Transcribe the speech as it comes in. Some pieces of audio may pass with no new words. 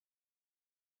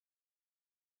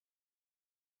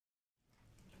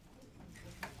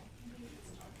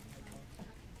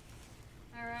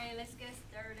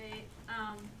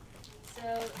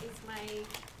my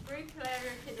great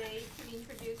pleasure today to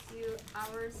introduce you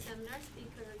our seminar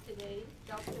speaker today,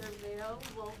 Dr.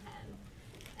 Wollheim.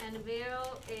 And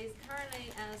Will is currently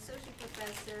an associate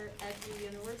professor at the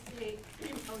University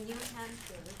of New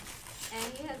Hampshire.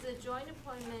 And he has a joint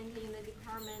appointment in the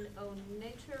Department of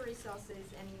Natural Resources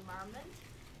and Environment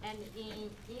and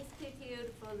in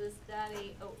Institute for the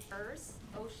Study of Earth,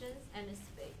 Oceans, and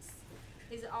Space.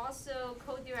 He's also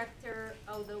co-director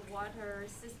of the Water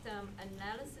System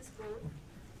Analysis Group,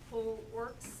 who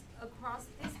works across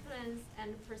disciplines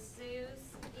and pursues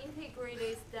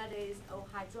integrated studies of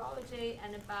hydrology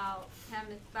and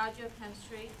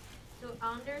biochemistry to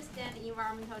understand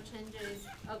environmental changes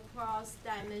across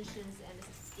dimensions and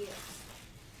scales.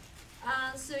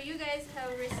 So you guys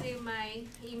have received my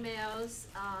emails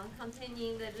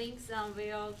containing the links on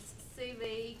Will's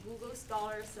CV, Google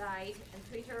Scholar site, and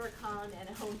Twitter account, and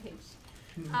homepage.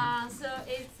 So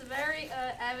it's very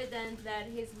evident that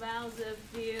he's one of the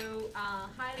few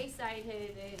highly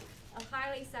cited,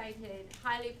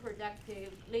 highly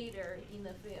productive leader in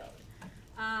the field.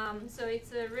 So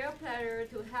it's a real pleasure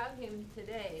to have him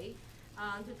today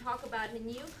to talk about a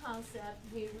new concept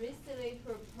he recently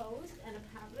proposed and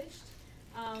published,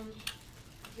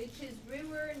 which is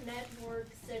river network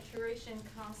saturation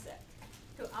concept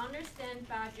to understand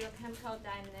biochemical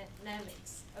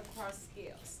dynamics across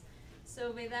scales.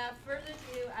 So without further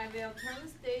ado, I will turn the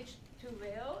stage to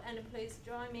Will, and please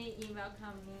join me in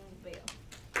welcoming Will.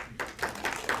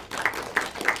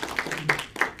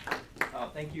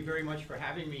 Thank you very much for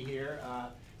having me here.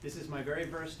 This is my very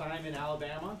first time in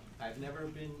Alabama. I've never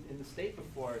been in the state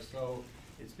before, so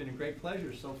it's been a great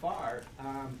pleasure so far.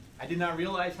 I did not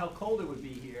realize how cold it would be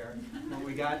here.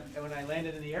 When I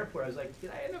landed in the airport, I was like, did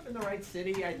I end up in the right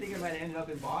city? I think I might have ended up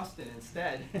in Boston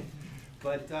instead.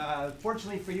 But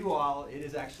fortunately for you all, it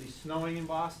is actually snowing in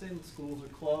Boston. Schools are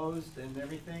closed and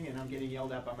everything, and I'm getting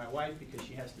yelled at by my wife because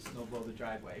she has to snow blow the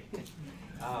driveway.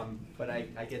 But I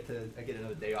get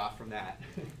another day off from that.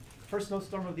 First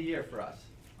snowstorm of the year for us.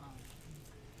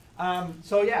 I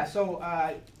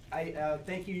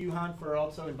thank you, Johan, for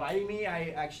also inviting me.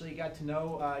 I actually got to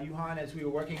know Johan as we were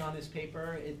working on this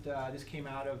paper. This came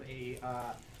out of a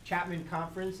Chapman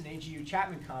conference, an AGU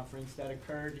Chapman conference that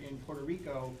occurred in Puerto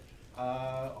Rico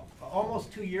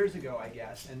almost 2 years ago, I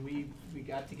guess. And we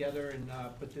got together and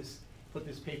put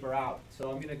this paper out. So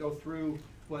I'm going to go through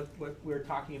what we're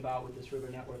talking about with this river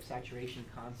network saturation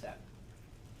concept.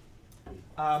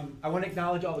 I want to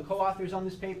acknowledge all the co-authors on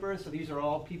this paper. So these are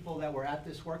all people that were at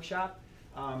this workshop.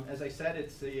 As I said,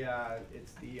 it's the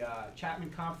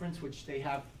Chapman Conference, which they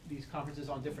have these conferences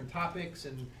on different topics,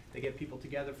 and they get people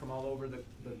together from all over the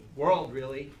world,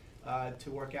 really, to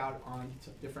work out on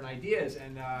different ideas.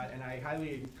 And I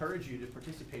highly encourage you to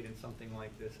participate in something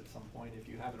like this at some point if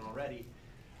you haven't already.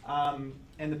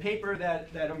 And the paper that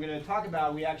I'm going to talk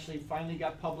about, we actually finally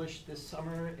got published this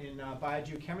summer in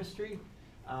Biogeochemistry.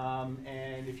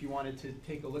 And if you wanted to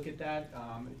take a look at that,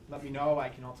 let me know. I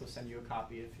can also send you a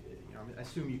copy if I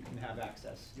assume you can have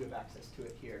access. You have access to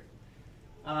it here.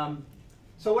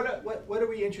 So what are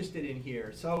we interested in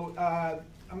here? So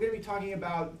I'm going to be talking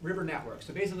about river networks.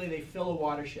 So basically, they fill a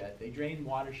watershed. They drain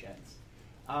watersheds.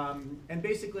 And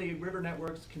basically, river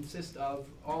networks consist of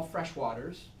all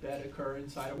freshwaters that occur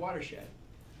inside a watershed.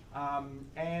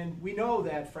 And we know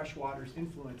that fresh waters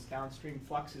influence downstream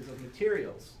fluxes of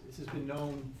materials. This has been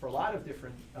known for a lot of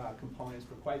different components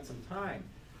for quite some time.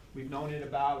 We've known it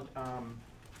about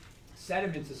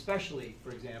sediments especially, for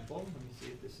example. Let me see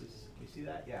if this is, can you see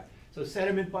that? Yeah. So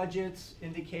sediment budgets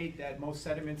indicate that most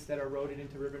sediments that are eroded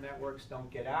into river networks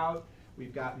don't get out.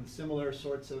 We've gotten similar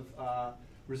sorts of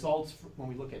results when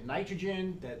we look at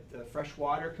nitrogen, that the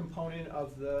freshwater component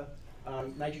of the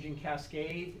nitrogen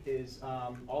cascade is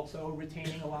also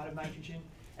retaining a lot of nitrogen.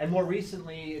 And more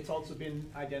recently, it's also been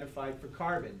identified for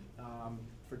carbon,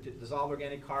 for dissolved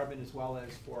organic carbon as well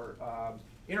as for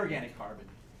inorganic carbon.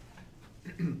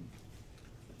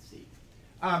 Let's see.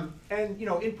 And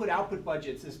input-output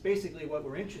budgets is basically what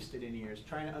we're interested in here, is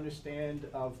trying to understand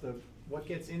of what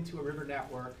gets into a river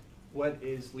network, what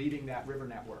is leaving that river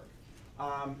network.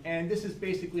 And this is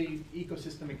basically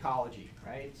ecosystem ecology,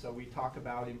 right? So we talk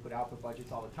about input-output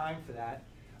budgets all the time for that.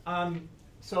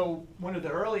 So one of the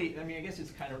early, I guess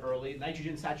it's kind of early,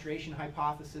 nitrogen saturation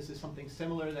hypothesis is something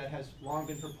similar that has long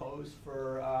been proposed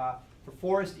for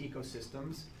forest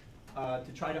ecosystems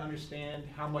to try to understand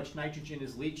how much nitrogen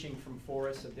is leaching from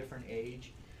forests of different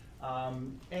age.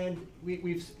 And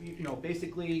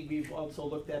we've also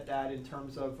looked at that in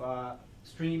terms of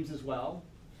streams as well.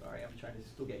 Sorry, I'm trying to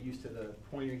still get used to the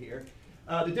pointer here.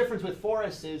 The difference with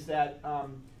forests is that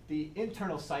the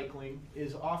internal cycling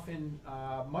is often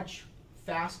much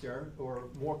faster or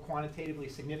more quantitatively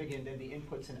significant than the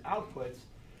inputs and outputs,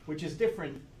 which is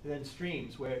different than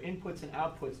streams, where inputs and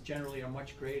outputs generally are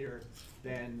much greater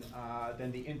than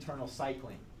the internal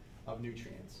cycling of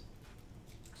nutrients.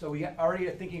 So we already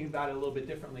are thinking about it a little bit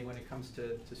differently when it comes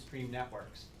to stream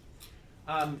networks.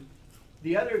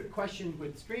 The other question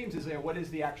with streams is what is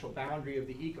the actual boundary of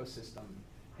the ecosystem?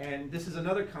 And this is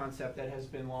another concept that has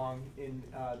been long in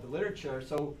the literature.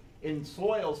 So in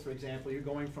soils, for example, you're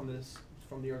going from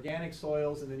the organic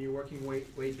soils, and then you're working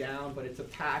way down, but it's a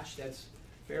patch that's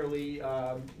fairly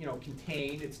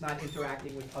contained. It's not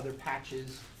interacting with other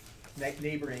patches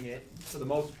neighboring it for the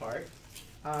most part.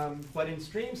 But in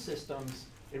stream systems,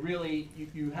 it really,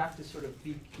 you have to sort of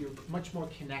you're much more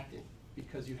connected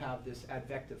because you have this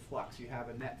advective flux. You have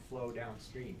a net flow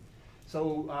downstream.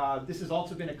 So this has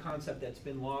also been a concept that's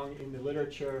been long in the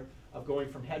literature of going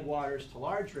from headwaters to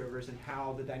large rivers and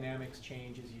how the dynamics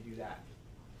change as you do that,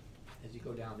 as you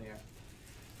go down there.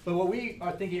 But what we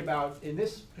are thinking about in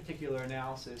this particular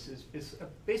analysis is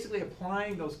basically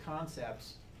applying those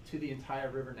concepts to the entire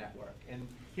river network. And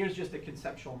here's just a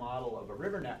conceptual model of a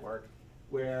river network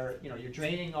where you're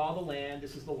draining all the land.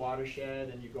 This is the watershed,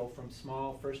 and you go from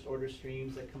small first order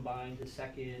streams that combine to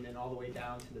second and all the way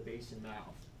down to the basin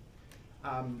mouth.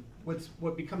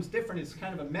 What becomes different is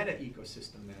kind of a meta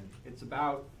ecosystem then. It's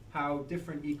about how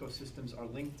different ecosystems are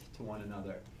linked to one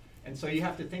another. And so you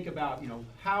have to think about,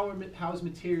 how is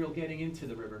material getting into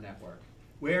the river network?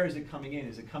 Where is it coming in?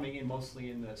 Is it coming in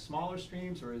mostly in the smaller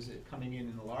streams, or is it coming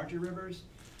in the larger rivers?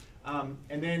 And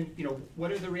then,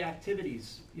 what are the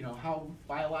reactivities? How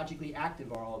biologically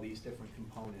active are all these different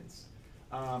components?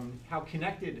 How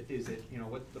connected is it?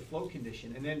 What's the flow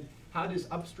condition? And then, how does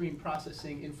upstream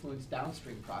processing influence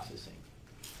downstream processing?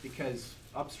 Because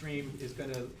upstream is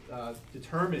going to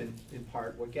determine, in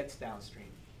part, what gets downstream.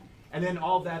 And then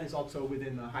all of that is also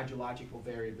within the hydrological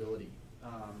variability,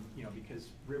 because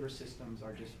river systems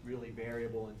are just really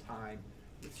variable in time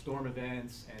with storm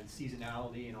events and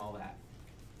seasonality and all that.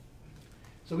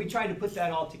 So we tried to put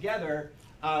that all together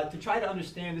to try to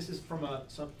understand. This is from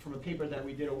a paper that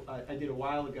I did a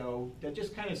while ago that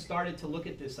just kind of started to look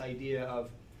at this idea of,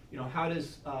 how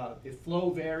does, if flow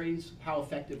varies, how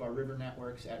effective are river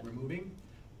networks at removing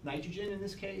nitrogen in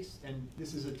this case? And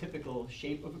this is a typical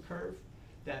shape of a curve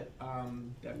that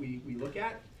we look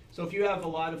at. So if you have a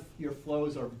lot of your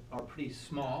flows are pretty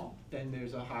small, then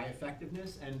there's a high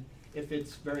effectiveness. And if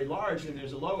it's very large, then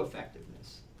there's a low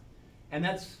effectiveness. And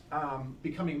that's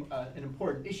becoming an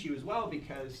important issue as well,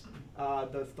 because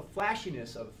the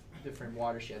flashiness of different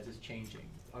watersheds is changing.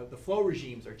 The flow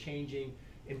regimes are changing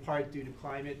in part due to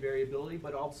climate variability,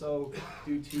 but also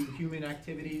due to human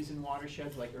activities in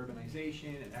watersheds like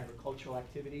urbanization and agricultural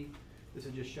activity. This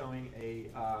is just showing a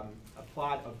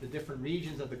plot of the different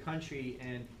regions of the country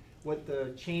and what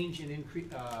the change in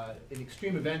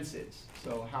extreme events is.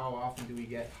 So how often do we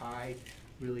get high,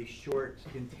 really short,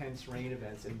 intense rain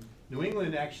events? And New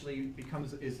England actually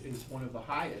is one of the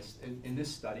highest in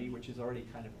this study, which is already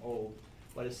kind of old,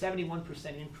 but a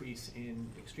 71% increase in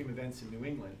extreme events in New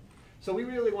England. So we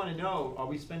really want to know, are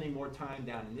we spending more time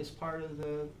down in this part of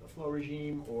the flow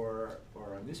regime or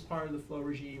on this part of the flow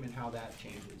regime, and how that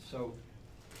changes. So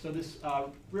this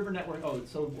river network,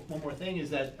 so one more thing is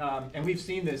that, and we've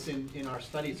seen this in our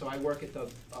study, so I work at the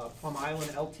Plum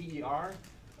Island LTER.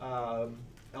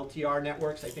 LTR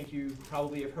networks, I think you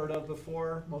probably have heard of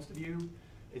before, most of you.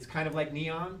 It's kind of like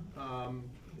NEON,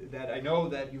 that I know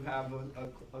that you have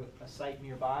a site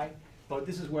nearby, but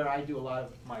this is where I do a lot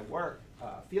of my work,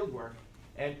 field work.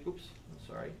 And, oops, I'm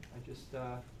sorry, I just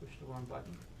pushed the wrong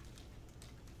button.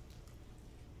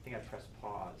 I think I pressed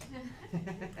pause.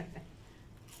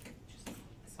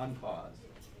 Unpause.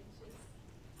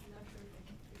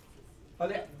 Oh,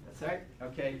 yeah, that's right.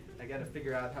 Okay, I got to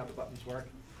figure out how the buttons work.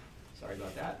 Sorry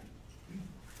about that.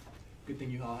 Good thing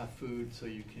you all have food, so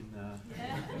you can.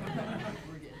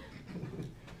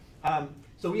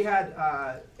 So we had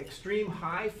extreme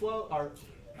high flow.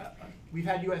 We've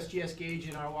had USGS gauge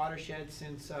in our watershed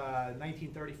since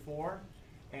 1934,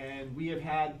 and we have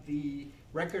had the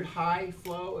record high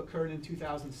flow occurred in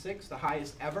 2006, the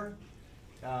highest ever,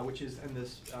 which is in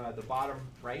this the bottom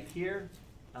right here,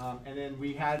 and then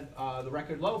we had the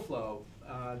record low flow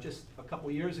just a couple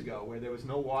years ago, where there was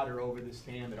no water over this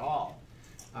dam at all.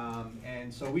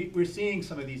 And so we're seeing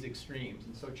some of these extremes,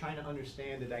 and so trying to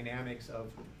understand the dynamics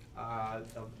of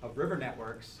river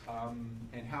networks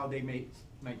and how they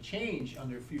might change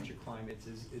under future climates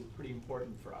is pretty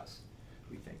important for us,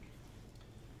 we think.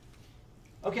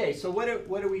 Okay, so what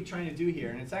are we trying to do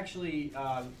here? And it's actually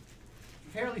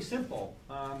fairly simple.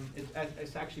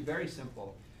 It's actually very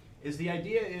simple. The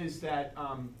idea is that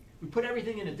we put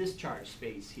everything in a discharge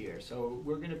space here. So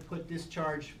we're going to put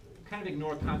discharge, kind of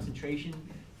ignore concentration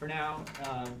for now,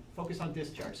 focus on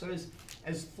discharge. So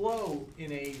as flow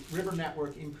in a river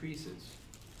network increases,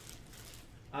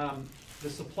 the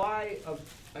supply of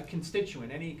a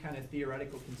constituent, any kind of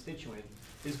theoretical constituent,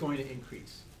 is going to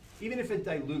increase. Even if it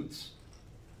dilutes,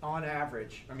 on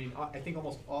average, I mean, I think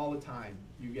almost all the time,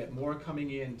 you get more coming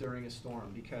in during a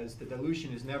storm because the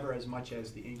dilution is never as much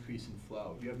as the increase in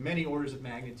flow. You have many orders of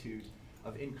magnitude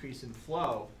of increase in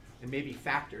flow and maybe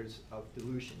factors of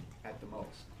dilution at the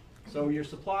most. So your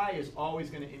supply is always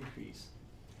going to increase.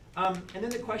 And then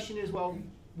the question is, well,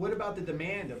 what about the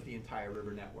demand of the entire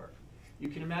river network? You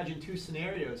can imagine two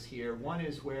scenarios here. One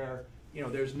is where, you know,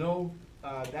 there's no,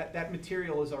 that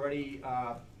material is already,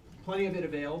 plenty of it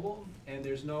available, and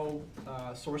there's no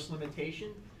source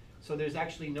limitation, so there's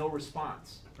actually no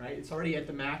response, right? It's already at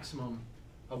the maximum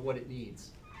of what it needs.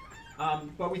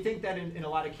 But we think that in a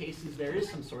lot of cases there is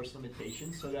some source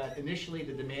limitation, so that initially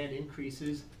the demand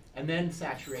increases and then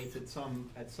saturates at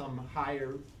some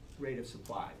higher rate of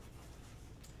supply.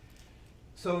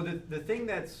 So the thing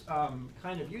that's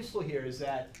kind of useful here is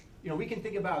that, you know, we can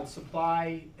think about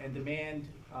supply and demand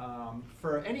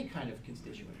for any kind of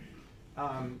constituent.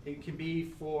 It can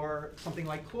be for something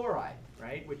like chloride,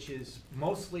 right, which is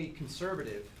mostly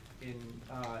conservative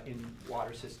in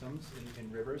water systems,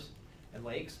 in rivers and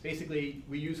lakes. Basically,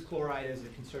 we use chloride as a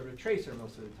conservative tracer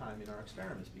most of the time in our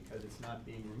experiments because it's not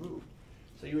being removed.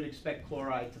 So you would expect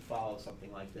chloride to follow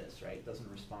something like this, right? It doesn't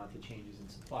respond to changes in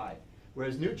supply.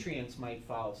 Whereas nutrients might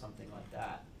follow something like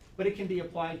that. But it can be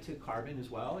applied to carbon as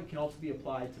well. It can also be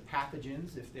applied to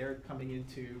pathogens if they're coming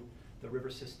into the river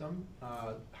system.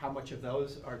 How much of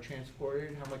those are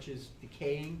transported, how much is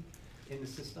decaying in the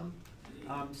system.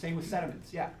 Same with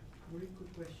sediments, yeah. Very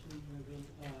quick question,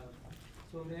 Will.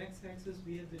 So on the x-axis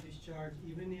we have the discharge.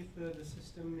 Even if the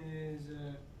system is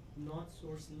not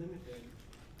source limited,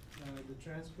 the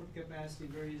transport capacity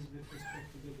varies with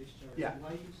respect to the discharge. Yeah.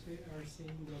 Why you are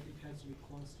saying that it has to be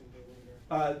constant,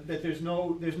 I wonder? That there's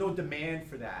no demand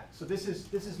for that. So this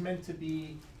is meant to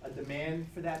be a demand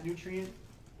for that nutrient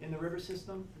in the river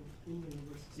system. In the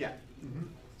river system. Yeah. Mm-hmm.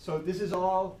 So this is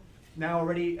all now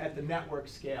already at the network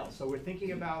scale. So we're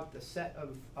thinking about the set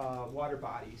of water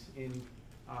bodies in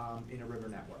a river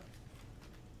network.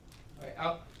 All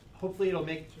right, hopefully it'll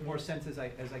make more sense as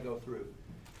I go through.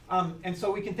 And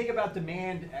so we can think about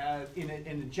demand in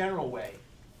a general way.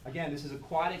 Again, this is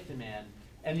aquatic demand.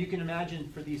 And you can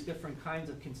imagine for these different kinds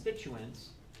of constituents,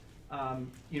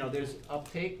 you know, there's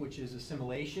uptake, which is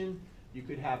assimilation. You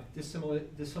could have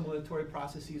dissimilatory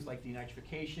processes like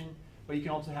denitrification, but you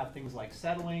can also have things like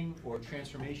settling or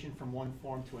transformation from one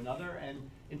form to another. And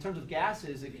in terms of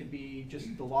gases, it could be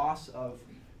just the loss of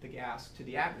the gas to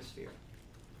the atmosphere.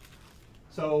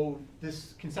 So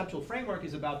this conceptual framework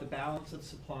is about the balance of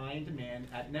supply and demand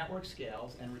at network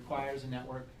scales and requires a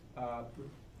network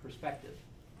perspective.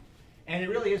 And it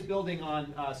really is building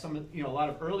on a lot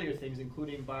of earlier things,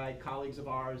 including by colleagues of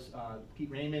ours. Pete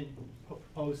Raymond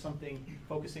proposed something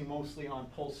focusing mostly on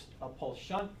a pulse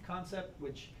shunt concept,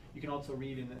 which you can also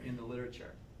read in the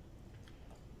literature.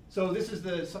 So this is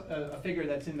a figure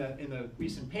that's in the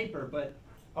recent paper, but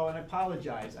oh, and I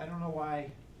apologize. I don't know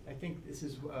why. I think this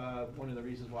is one of the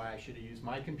reasons why I should have used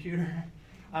my computer.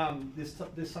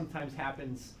 This sometimes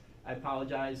happens. I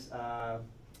apologize.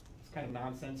 It's kind of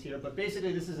nonsense here, but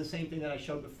basically this is the same thing that I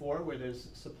showed before, where there's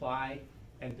supply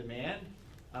and demand.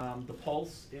 The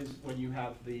pulse is when you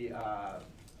have the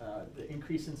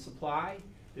increase in supply.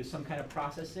 There's some kind of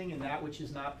processing, and that which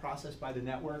is not processed by the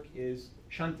network is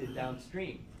shunted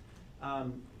downstream.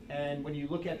 And when you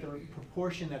look at the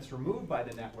proportion that's removed by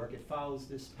the network, it follows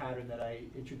this pattern that I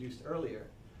introduced earlier,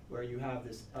 where you have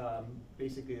this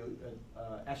basically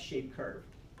a S-shaped curve.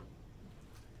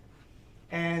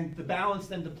 And the balance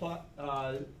then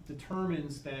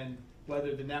determines then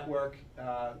whether the network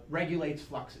regulates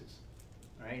fluxes,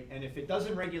 right? And if it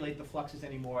doesn't regulate the fluxes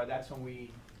anymore, that's what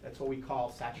we call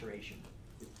saturation.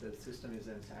 The system is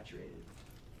then saturated.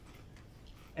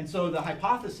 And so the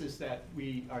hypothesis that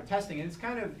we are testing, and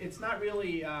it's not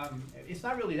really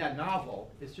that novel.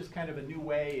 It's just kind of a new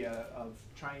way of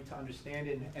trying to understand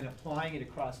it and applying it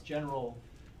across general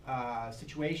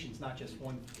situations, not just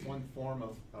one form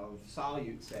of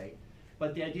solute, say.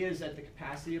 But the idea is that the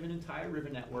capacity of an entire river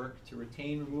network to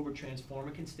retain, remove, or transform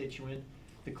a constituent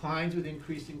declines with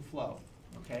increasing flow,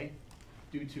 okay,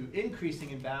 due to increasing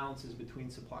imbalances between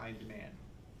supply and demand.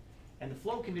 And the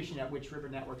flow condition at which river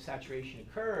network saturation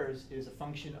occurs is a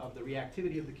function of the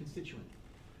reactivity of the constituent.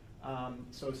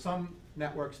 So some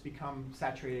networks become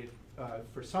saturated,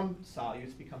 for some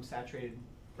solutes become saturated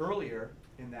earlier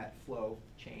in that flow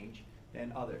change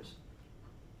than others.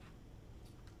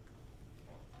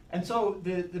 And so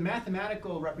the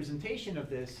mathematical representation of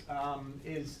this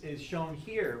is shown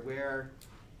here, where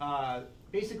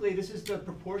basically this is the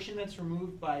proportion that's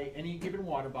removed by any given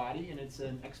water body, and it's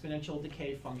an exponential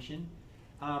decay function.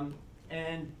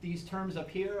 And these terms up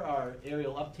here are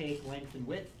areal uptake, length, and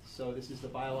width. So this is the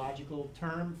biological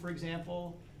term, for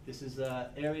example. This is the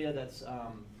area that's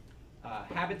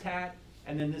habitat,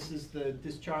 and then this is the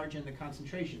discharge and the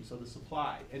concentration, so the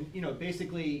supply. And you know,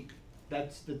 basically,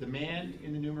 that's the demand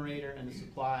in the numerator and the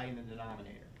supply in the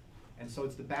denominator. And so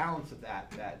it's the balance of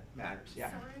that that matters.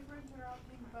 Yeah. Sorry for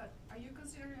interrupting, but are you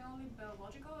considering only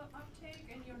biological uptake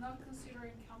and you're not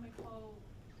considering chemical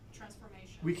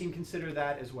transformation? We can consider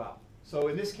that as well. So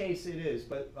in this case it is,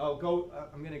 but I'm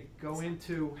going to go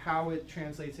into how it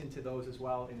translates into those as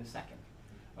well in a second.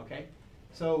 Okay?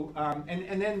 So,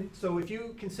 so if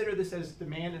you consider this as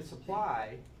demand and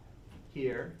supply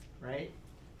here, right?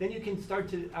 Then you can start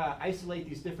to isolate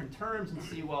these different terms and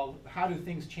see, well, how do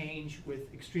things change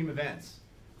with extreme events?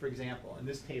 For example, in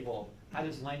this table, how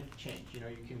does length change? You know,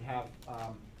 you can have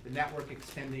the network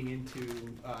extending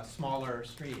into smaller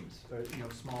streams, or you know,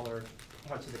 smaller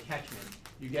parts of the catchment.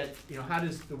 You get, you know, how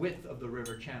does the width of the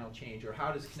river channel change, or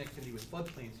how does connectivity with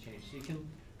floodplains change? So you can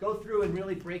go through and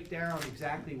really break down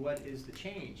exactly what is the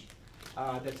change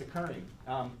that's occurring.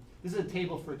 This is a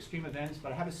table for extreme events,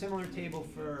 but I have a similar table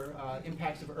for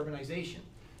impacts of urbanization.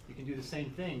 You can do the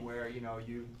same thing where, you know,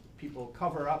 people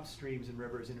cover up streams and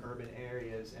rivers in urban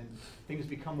areas, and things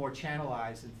become more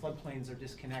channelized, and floodplains are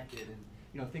disconnected, and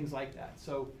you know, things like that.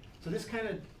 So this kind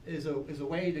of is a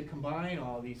way to combine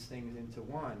all these things into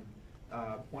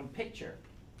one picture.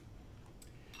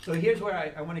 So here's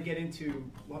where I want to get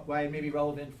into why it may be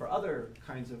relevant for other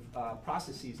kinds of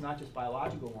processes, not just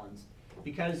biological ones.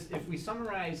 Because if we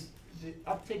summarize the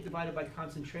uptake divided by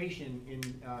concentration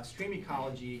in stream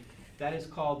ecology, that is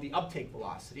called the uptake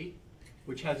velocity,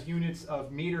 which has units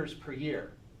of meters per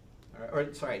year.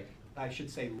 Or sorry, I should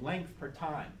say length per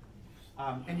time.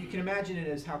 And you can imagine it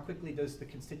as how quickly does the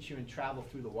constituent travel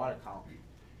through the water column.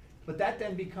 But that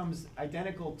then becomes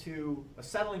identical to a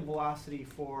settling velocity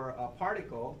for a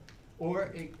particle,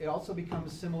 or it also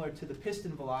becomes similar to the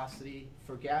piston velocity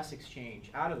for gas exchange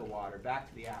out of the water back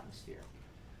to the atmosphere.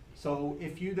 So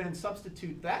if you then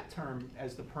substitute that term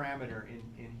as the parameter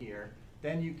in here,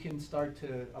 then you can start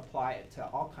to apply it to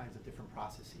all kinds of different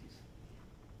processes.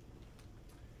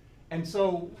 And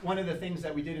so one of the things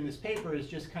that we did in this paper is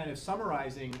just kind of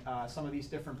summarizing some of these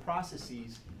different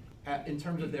processes in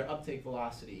terms of their uptake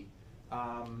velocity,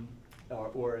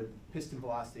 or piston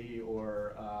velocity,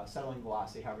 or settling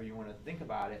velocity, however you want to think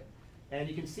about it. And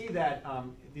you can see that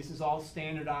this is all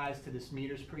standardized to this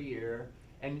meters per year.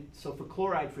 And so for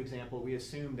chloride, for example, we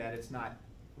assume that it's not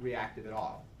reactive at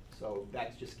all. So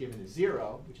that's just given as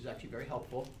 0, which is actually very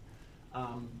helpful.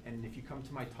 And if you come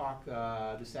to my talk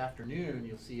this afternoon,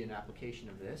 you'll see an application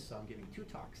of this. So I'm giving 2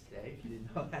 talks today, if you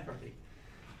didn't know that already.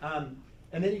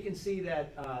 And then you can see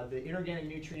that the inorganic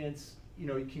nutrients, you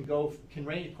know, can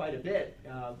range quite a bit,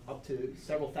 up to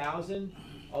several thousand,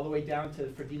 all the way down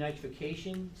to, for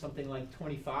denitrification, something like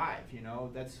 25. You know,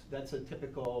 that's a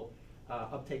typical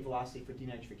uptake velocity for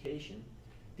denitrification.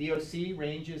 DOC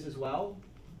ranges as well,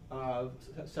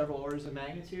 several orders of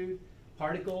magnitude.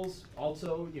 Particles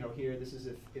also, you know, here this is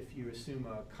if you assume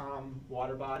a calm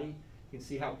water body, you can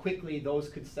see how quickly those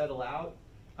could settle out.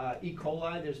 E.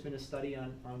 coli, there's been a study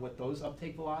on what those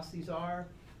uptake velocities are,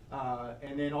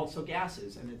 and then also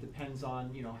gases, and it depends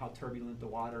on, you know, how turbulent the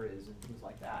water is and things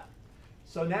like that.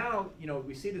 So now, you know,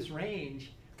 we see this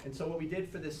range, and so what we did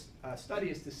for this study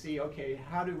is to see, okay,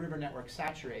 how do river networks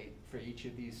saturate for each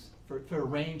of these, for a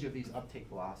range of these uptake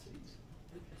velocities?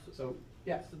 So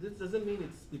yeah. So this doesn't mean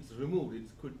it's removed. It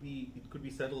could be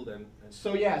settled and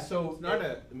so yeah. So it's not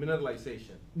a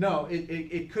mineralization. No,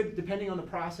 it could, depending on the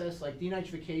process. Like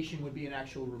denitrification would be an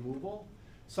actual removal.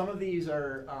 Some of these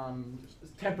are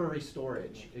temporary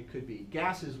storage. It could be.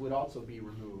 Gases would also be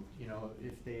removed, you know,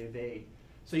 if they evade.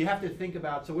 So you have to think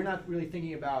about. So we're not really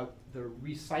thinking about the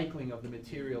recycling of the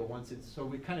material once it's. So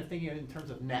we're kind of thinking in terms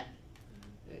of net,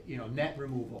 you know, net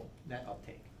removal, net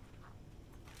uptake.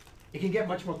 It can get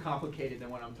much more complicated than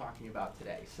what I'm talking about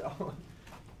today. So,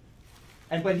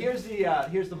 but here's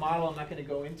the model. I'm not going to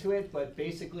go into it, but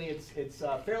basically it's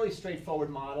a fairly straightforward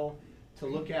model to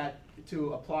look at,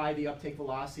 to apply the uptake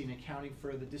velocity and accounting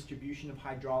for the distribution of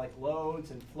hydraulic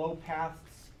loads and flow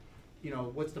paths. You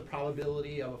know, what's the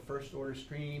probability of a first order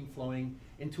stream flowing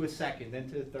into a second, then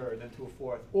to a third, then to a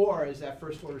fourth, or is that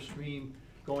first order stream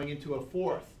going into a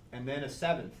fourth and then a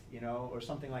seventh, you know, or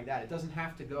something like that. It doesn't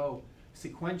have to go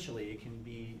sequentially, it can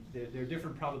be, there are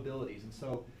different probabilities, and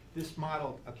so this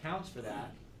model accounts for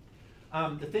that.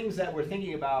 The things that we're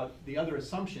thinking about, the other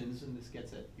assumptions, and this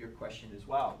gets at your question as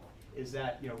well, is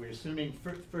that we're assuming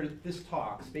for this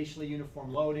talk, spatially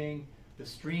uniform loading, the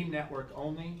stream network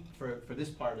only, for this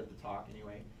part of the talk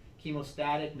anyway,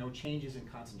 chemostatic, no changes in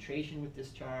concentration with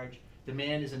discharge,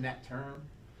 demand is a net term,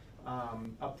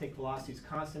 uptake velocity is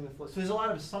constant with flow. So there's a lot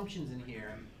of assumptions in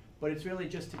here, but it's really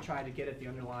just to try to get at the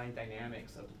underlying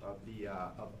dynamics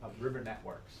of river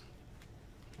networks.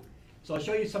 So I'll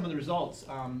show you some of the results.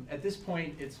 At this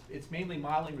point, it's mainly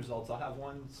modeling results. I'll have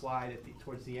one slide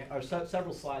towards the end, or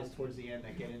several slides towards the end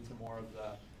that get into more of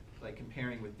the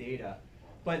comparing with data.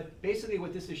 But basically,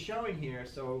 what this is showing here,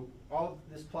 so all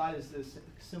this plot is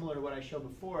similar to what I showed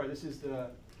before. This is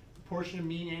the proportion of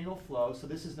mean annual flow. So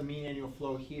this is the mean annual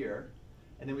flow here,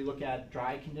 and then we look at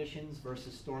dry conditions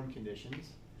versus storm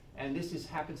conditions. And this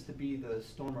happens to be the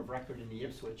storm of record in the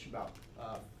Ipswich, about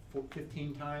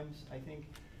 15 times, I think.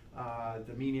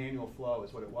 The mean annual flow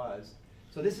is what it was.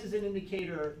 So this is an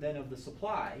indicator then of the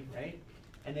supply, right?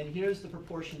 And then here's the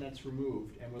proportion that's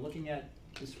removed. And we're looking at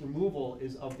this removal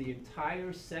is of the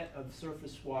entire set of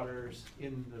surface waters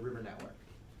in the river network.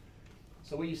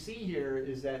 So what you see here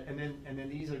is that, and then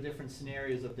these are different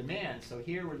scenarios of demand. So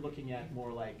here we're looking at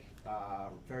more like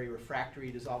very refractory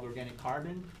dissolved organic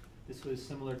carbon. This was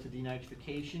similar to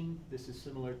denitrification. This is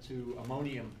similar to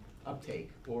ammonium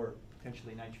uptake or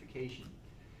potentially nitrification.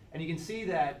 And you can see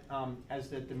that as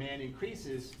the demand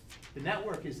increases, the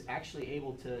network is actually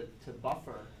able to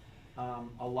buffer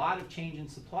a lot of change in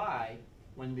supply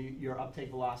when your uptake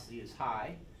velocity is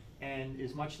high, and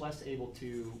is much less able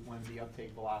to when the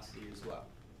uptake velocity is low.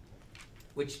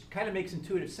 Which kind of makes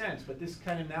intuitive sense, but this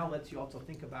kind of now lets you also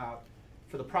think about,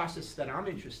 for the process that I'm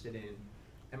interested in,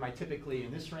 am I typically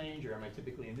in this range or am I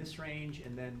typically in this range?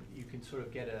 And then you can sort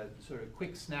of get a sort of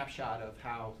quick snapshot of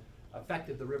how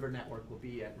effective the river network will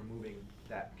be at removing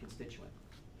that constituent.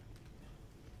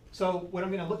 So what I'm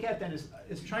going to look at then is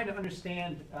trying to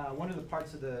understand one of the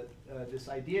parts of this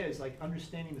idea is like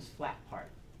understanding this flat part.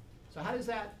 So how does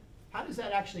that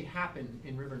actually happen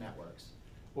in river networks?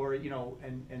 Or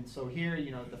and so here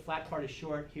the flat part is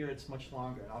short. Here it's much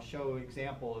longer. And I'll show an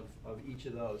example of each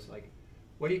of those. Like,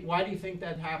 why do you think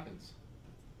that happens?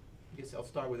 I guess I'll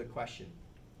start with a question.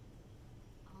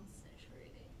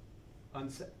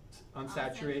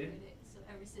 Unsaturated. So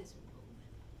everything's removed.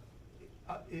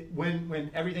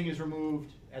 When everything is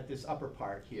removed at this upper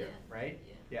part here, Yeah. right?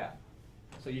 Yeah. Yeah.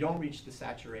 So you don't reach the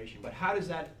saturation. But how does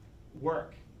that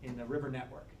work in the river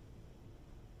network?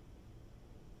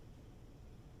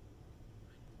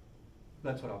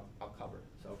 That's what I'll cover.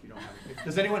 So if you don't have it,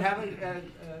 does anyone have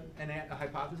a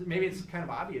hypothesis? Maybe it's kind of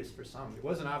obvious for some. It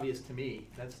wasn't obvious to me.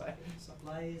 That's like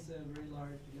supply is very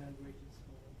large, demand rate is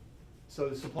small. So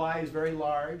the supply is very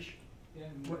large. Yeah,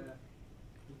 and the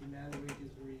demand rate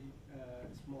is very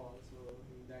small. So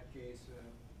in that case,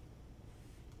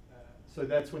 so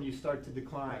that's when you start to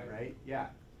decline, right? Yeah.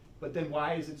 But then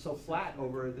why is it so flat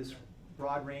over this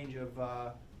broad range of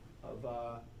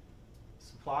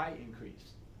supply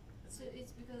increase? So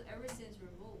it's because everything's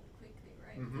removed quickly,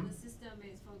 right? Mhm. So the system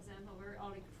is, for example, very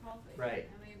autotrophic. Right.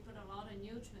 And when you put a lot of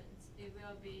nutrients, it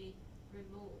will be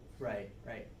removed. Right,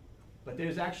 right. But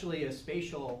there's actually a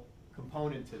spatial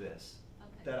component to this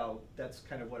Okay. that's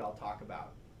kind of what I'll talk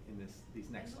about in these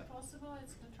next Is it slides. possible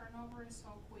the turnover is so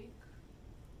quick?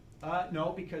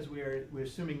 No, because we're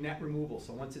assuming net removal.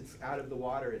 So once it's out of the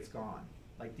water, it's gone,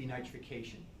 like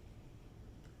denitrification.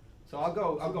 So I'll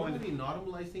go What into. are we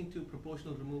normalizing to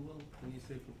proportional removal? When you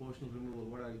say proportional removal,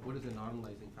 what is the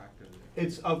normalizing factor there?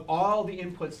 It's of all the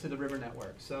inputs to the river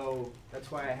network. So that's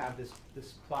why I have this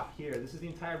plot here. This is the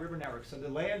entire river network. So the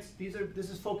lands, this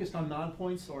is focused on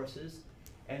non-point sources,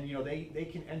 and they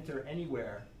can enter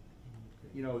anywhere.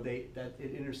 That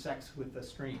it intersects with the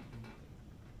stream.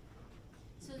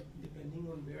 So depending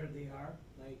on where they are,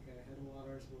 like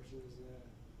headwaters versus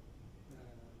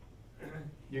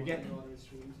You're getting. water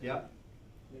streams. Yep.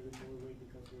 Their removal rate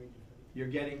becomes very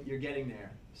different. You're getting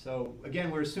there. So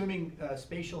again, we're assuming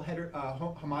spatial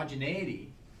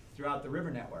homogeneity throughout the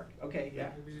river network. Okay, yeah.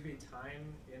 Would there be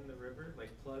time in the river, like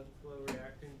flood flow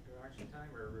reaction time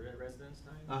or residence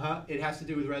time? It has to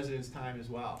do with residence time as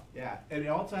well. Yeah, and it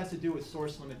also has to do with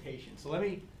source limitation. So let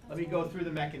me go through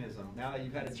the mechanism now that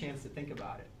you've had a chance to think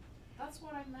about it. That's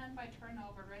what I meant by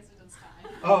turnover residence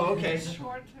time. Oh, okay.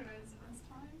 Short residence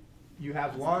time. You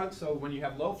have long, so when you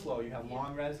have low flow, you have Yeah.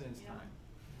 long residence Yeah. time.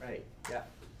 Right, yeah.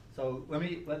 So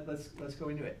let's go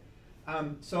into it.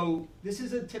 So this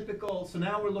is a typical, so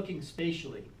now we're looking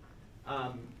spatially.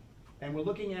 And we're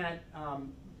looking at,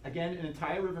 again, an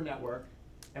entire river network.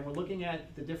 and we're looking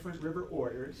at the different river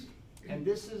orders. And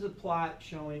this is a plot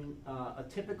showing a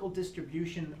typical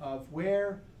distribution of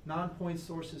where non-point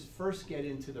sources first get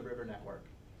into the river network.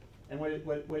 And what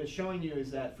it's showing you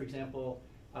is that, for example,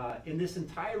 in this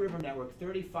entire river network,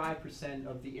 35%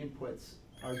 of the inputs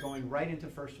are going right into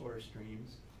first order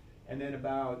streams, and then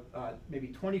about maybe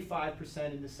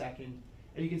 25% in the second.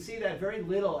 And you can see that very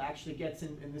little actually gets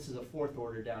in, and this is a fourth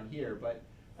order down here, but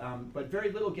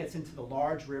very little gets into the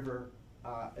large river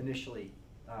initially,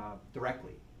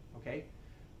 directly, okay?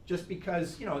 Just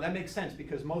because, you know, that makes sense,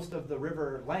 because most of the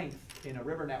river length in a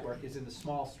river network is in the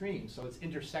small streams, so it's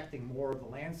intersecting more of the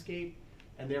landscape,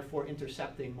 and therefore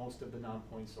intercepting most of the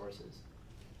non-point sources.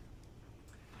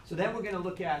 So then we're going to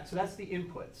look at, so that's the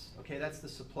inputs, okay, that's the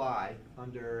supply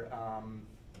under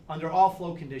all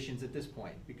flow conditions at this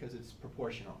point, because it's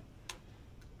proportional.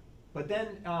 But then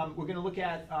we're going to look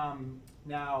at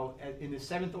now in the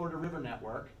seventh order river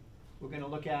network, we're going to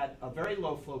look at a very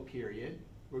low flow period.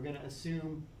 We're going to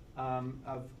assume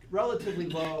a relatively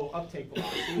low uptake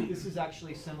velocity. This is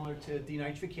actually similar to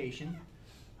denitrification.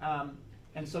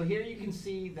 And so here you can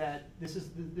see that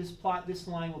this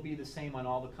line will be the same on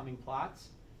all the coming plots.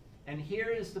 And here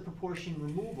is the proportion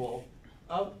removal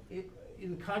of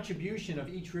the contribution of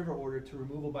each river order to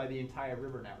removal by the entire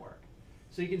river network.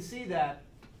 So you can see that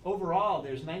overall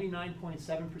there's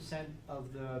 99.7%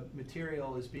 of the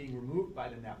material is being removed by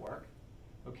the network.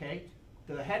 Okay?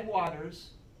 The headwaters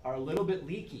are a little bit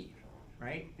leaky,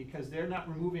 right? Because they're not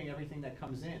removing everything that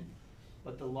comes in.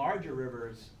 But the larger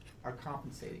rivers are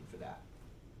compensating for that.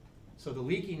 So the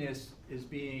leakiness is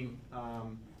being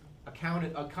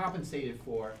compensated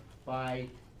for by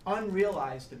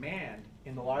unrealized demand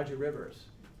in the larger rivers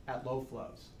at low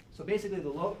flows. So basically,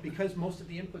 because most of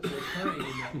the inputs are occurring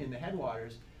in the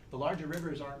headwaters, the larger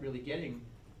rivers aren't really getting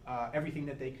everything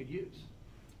that they could use.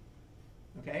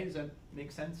 Okay, does that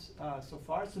make sense so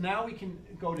far? So now we can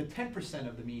go to 10%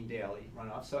 of the mean daily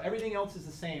runoff. So everything else is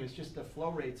the same, it's just the flow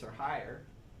rates are higher.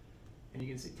 And you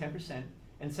can see 10%.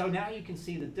 And so now you can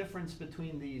see the difference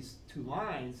between these two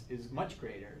lines is much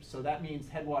greater. So that means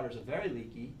headwaters are very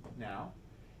leaky now.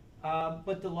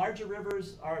 But the larger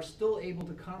rivers are still able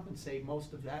to compensate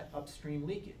most of that upstream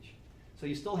leakage. So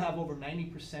you still have over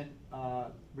 90%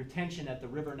 retention at the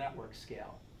river network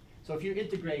scale. So if you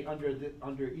integrate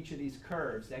under each of these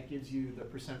curves, that gives you the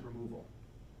percent removal,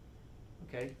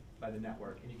 okay, by the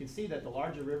network. And you can see that the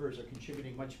larger rivers are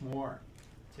contributing much more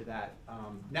to that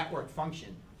network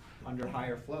function under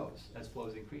higher flows as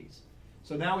flows increase.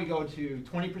 So now we go to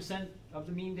 20% of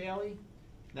the mean daily.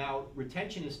 Now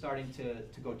retention is starting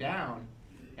to go down,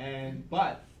 and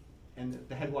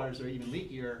the headwaters are even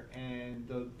leakier, and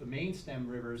the main stem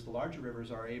rivers, the larger rivers,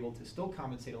 are able to still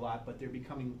compensate a lot, but they're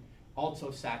becoming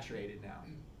also saturated now.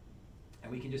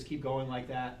 And we can just keep going like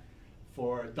that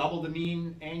for double the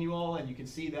mean annual, and you can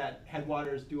see that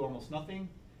headwaters do almost nothing.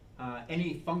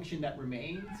 Any function that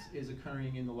remains is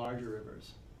occurring in the larger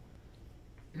rivers.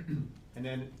 And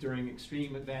then during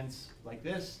extreme events like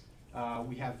this,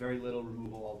 we have very little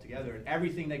removal altogether, and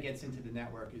everything that gets into the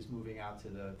network is moving out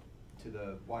to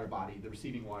the water body, the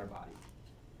receiving water body.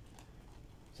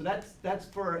 So that's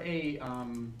for a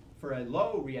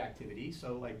low reactivity,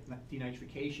 so like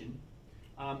denitrification.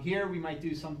 Here we might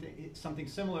do something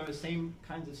similar, the same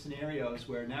kinds of scenarios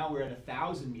where now we're at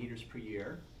 1,000 meters per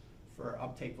year for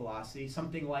uptake velocity,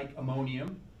 something like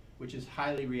ammonium, which is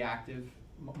highly reactive,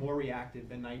 more reactive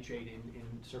than nitrate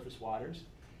in surface waters.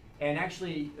 And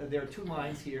actually, there are two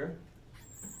lines here,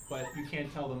 but you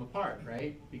can't tell them apart,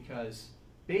 right? Because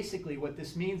basically what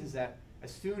this means is that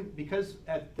because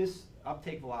at this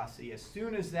uptake velocity, as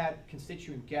soon as that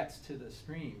constituent gets to the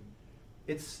stream,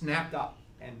 it's snapped up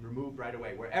and removed right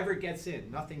away. Wherever it gets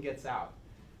in, nothing gets out.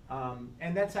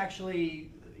 And that's actually,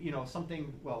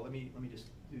 something, well, let me just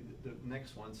do the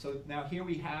next one. So now here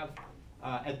we have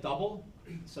at double,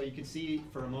 so you can see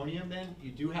for ammonium then,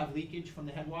 you do have leakage from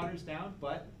the headwaters down,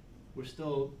 but we're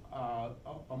still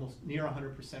almost near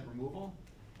 100% removal.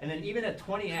 And then even at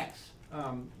 20x,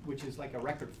 which is like a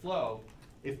record flow,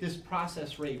 if this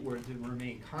process rate were to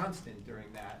remain constant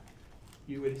during that,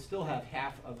 you would still have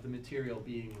half of the material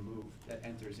being removed that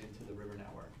enters into the river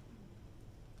network.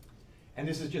 And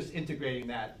this is just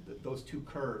integrating those two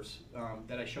curves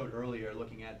that I showed earlier,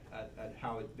 looking at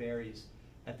how it varies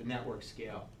at the network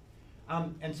scale.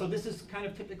 And so this is kind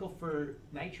of typical for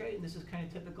nitrate, and this is kind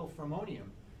of typical for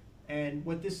ammonium. And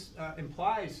what this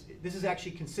implies, this is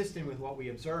actually consistent with what we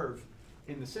observe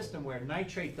in the system where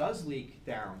nitrate does leak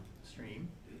downstream,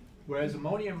 whereas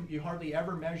ammonium you hardly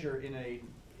ever measure in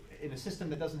a system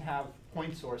that doesn't have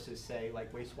point sources, say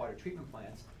like wastewater treatment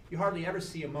plants. You hardly ever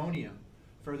see ammonium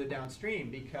further downstream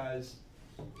because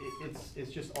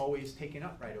it's just always taken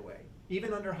up right away.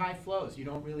 Even under high flows, you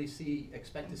don't really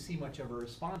expect to see much of a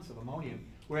response of ammonium,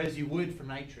 whereas you would for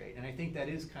nitrate. And I think that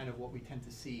is kind of what we tend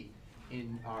to see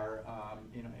in our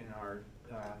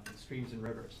streams and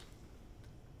rivers.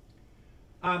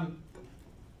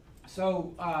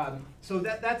 So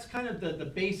that's kind of the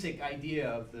basic idea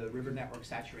of the river network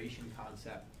saturation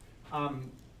concept.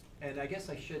 And I guess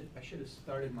I should have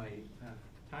started my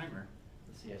timer.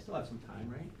 Let's see, I still have some time,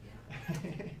 right?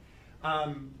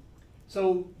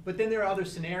 But then there are other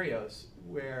scenarios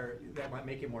that might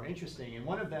make it more interesting. And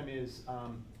one of them is,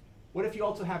 what if you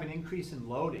also have an increase in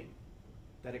loading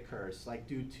that occurs, like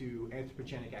due to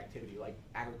anthropogenic activity, like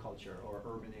agriculture or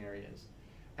urban areas?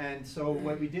 And so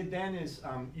what we did then is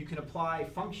you can apply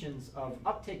functions of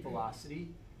uptake velocity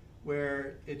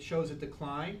where it shows a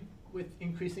decline with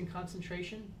increasing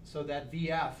concentration. So that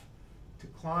VF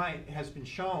decline has been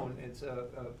shown. It's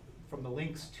from the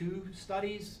Links 2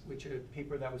 studies, which are a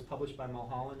paper that was published by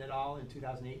Mulholland et al. In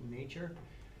 2008 in Nature,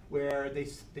 where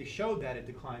they showed that it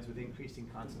declines with increasing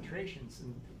concentrations.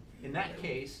 And in that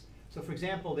case, so for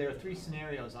example, there are 3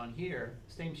 scenarios on here,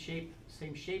 same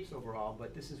shapes overall,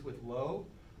 but this is with low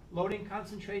loading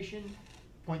concentration,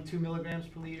 0.2 milligrams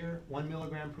per liter, 1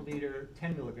 milligram per liter,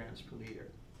 10 milligrams per liter.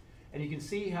 And you can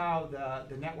see how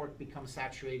the network becomes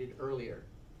saturated earlier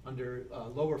under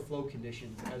lower flow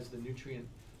conditions as the nutrient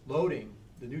loading,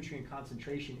 the nutrient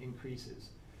concentration increases.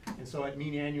 And so at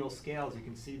mean annual scales, you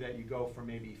can see that you go from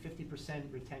maybe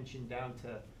 50% retention down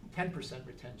to 10%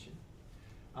 retention,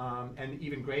 and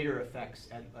even greater effects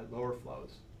at lower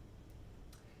flows.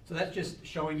 So that's just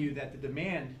showing you that the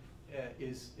demand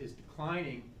is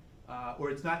declining, or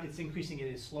it's increasing at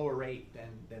a slower rate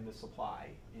than the supply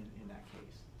in that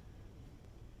case.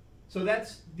 So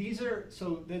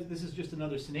this is just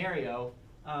another scenario.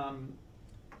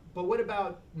 But what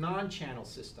about non-channel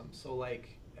systems? So like,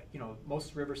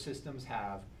 most river systems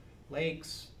have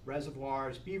lakes,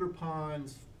 reservoirs, beaver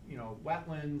ponds,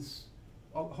 wetlands,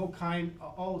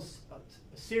 a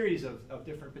series of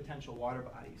different potential water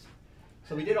bodies.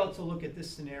 So we did also look at this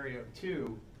scenario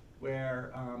too,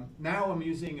 where now I'm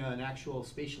using an actual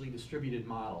spatially distributed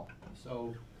model.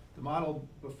 So the model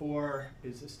before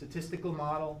is a statistical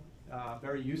model,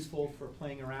 very useful for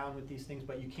playing around with these things,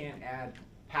 but you can't add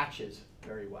patches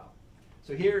very well.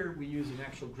 So here we use an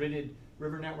actual gridded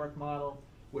river network model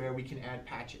where we can add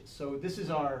patches. So this is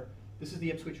the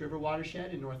Ipswich River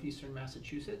watershed in northeastern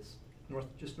Massachusetts,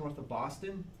 just north of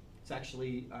Boston. It's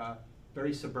actually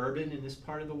very suburban in this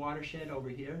part of the watershed over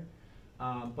here,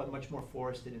 but much more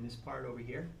forested in this part over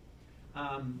here.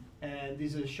 And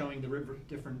these are showing the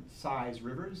different size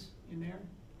rivers in there.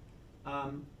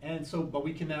 But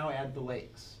we can now add the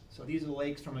lakes. So these are the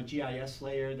lakes from a GIS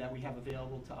layer that we have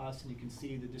available to us, and you can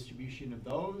see the distribution of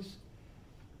those.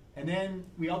 And then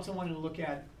we also wanted to look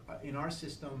at, in our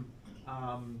system,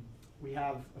 we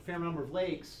have a fair number of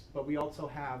lakes, but we also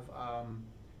have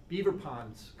beaver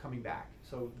ponds coming back.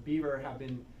 So the beaver have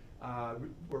been,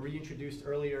 were reintroduced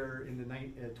earlier in the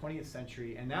 20th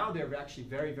century, and now they're actually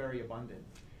very, very abundant.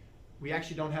 We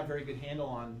actually don't have very good handle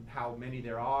on how many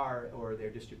there are or their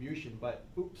distribution, but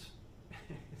oops.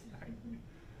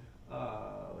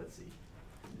 Let's see.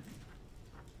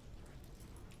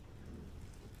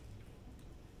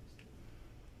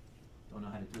 Don't know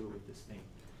how to do it with this thing.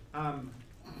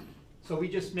 So we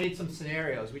just made some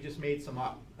scenarios. We just made some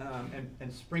up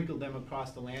and sprinkled them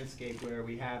across the landscape where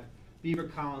we have beaver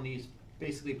colonies,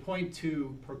 basically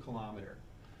 0.2 per kilometer.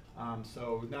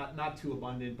 So not too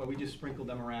abundant, but we just sprinkled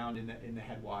them around in the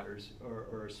headwaters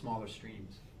or smaller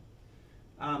streams.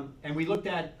 And we looked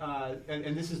at,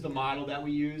 and this is the model that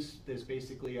we use. There's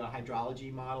basically a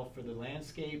hydrology model for the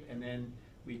landscape, and then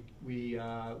we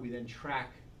then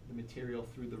track the material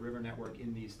through the river network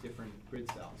in these different grid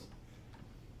cells.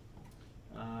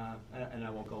 And I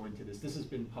won't go into this. This has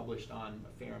been published on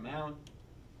a fair amount.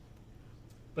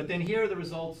 But then here are the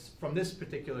results from this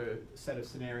particular set of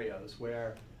scenarios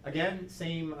where, again,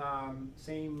 same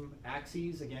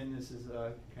axes. Again, this is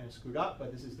kind of screwed up,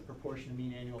 but this is the proportion of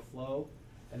mean annual flow.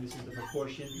 And this is the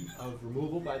proportion of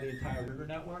removal by the entire river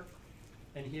network.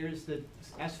 And here's the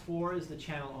S4 is the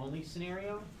channel-only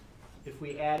scenario. If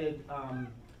we added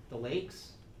the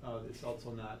lakes, it's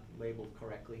also not labeled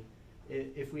correctly.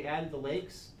 If we added the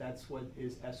lakes, that's what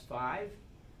is S5.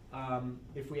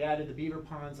 If we added the beaver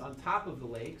ponds on top of the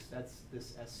lakes, that's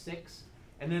this S6.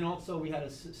 And then also we had a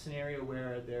scenario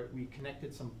where we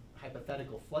connected some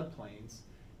hypothetical floodplains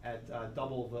at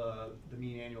double the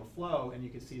mean annual flow, and you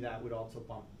can see that would also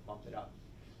bump it up.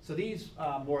 So these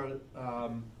more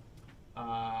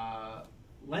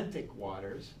lentic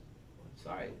waters,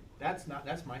 sorry, that's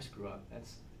my screw up.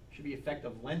 should be effect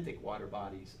of lentic water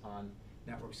bodies on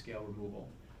network scale removal.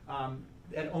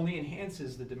 That only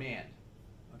enhances the demand,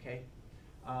 okay?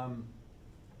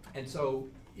 And so,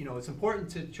 you know, it's important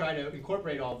to try to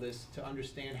incorporate all this to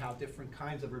understand how different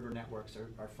kinds of river networks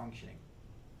are functioning.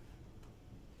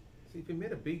 So if you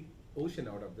made a big ocean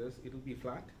out of this, it'll be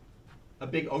flat? A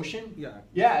big ocean? Yeah.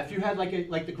 Yeah, if you had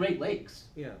like the Great Lakes.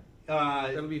 Yeah. Uh,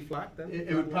 That'll be flat then?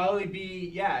 it would probably be,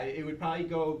 yeah, it would probably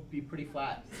be pretty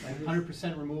flat, like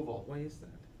 100% removal. Why is that?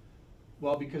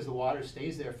 Well, because the water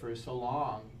stays there for so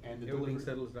long, and the Everything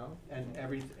settles down? and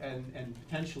and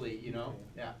potentially, you know, Okay.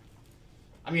 yeah.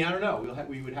 I mean, I don't know.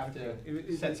 We would have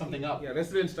to set something up. Yeah,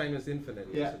 residence time is infinite,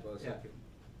 I Yeah, suppose. yeah. Okay.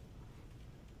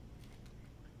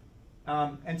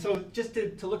 And so, just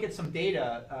to look at some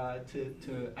data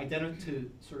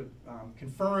to sort of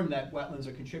confirm that wetlands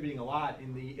are contributing a lot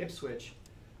in the Ipswich.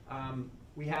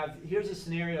 Here's a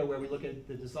scenario where we look at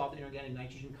the dissolved inorganic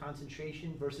nitrogen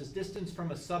concentration versus distance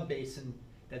from a subbasin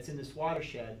that's in this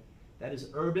watershed that is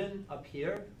urban up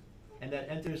here, and that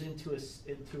enters into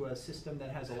a system that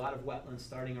has a lot of wetlands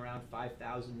starting around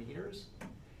 5,000 meters.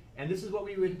 And this is what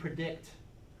we would predict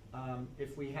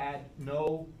if we had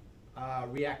no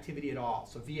reactivity at all.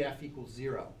 So VF equals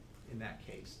 0 in that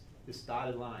case, this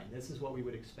dotted line. This is what we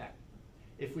would expect.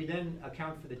 If we then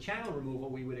account for the channel removal,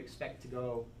 we would expect to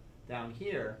go down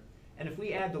here. And if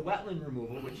we add the wetland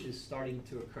removal, which is starting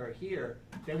to occur here,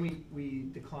 then we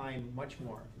decline much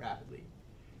more rapidly.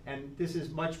 And this is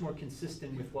much more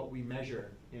consistent with what we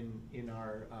measure in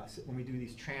our, when we do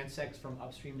these transects from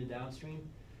upstream to downstream.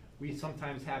 We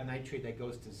sometimes have nitrate that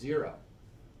goes to 0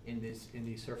 in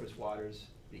these surface waters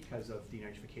because of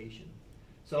denitrification.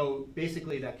 So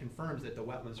basically that confirms that the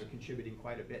wetlands are contributing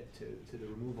quite a bit to the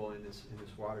removal in this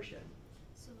watershed.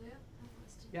 So we have a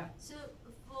question. Yeah. So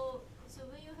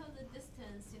when you have the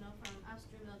distance, you know, from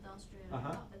upstream and downstream,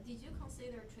 did you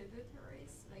consider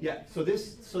tributaries? Like Yeah, so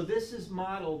this is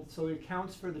modeled, so it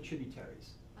accounts for the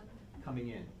tributaries Okay. coming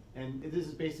in. And this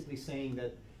is basically saying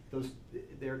that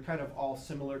they're kind of all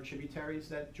similar tributaries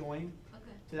that join Okay.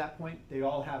 to that point. They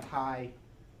all have high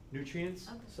nutrients,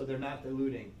 Okay. so they're not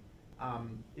diluting.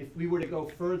 If we were to go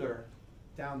further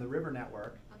down the river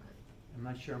network, Okay. I'm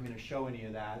not sure I'm going to show any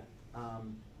of that,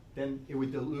 then it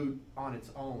would dilute on its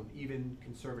own, even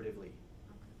conservatively.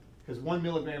 Okay. Because 1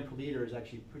 milligram per liter is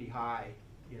actually pretty high.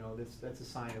 You know, that's a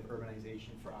sign of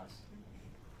urbanization for us.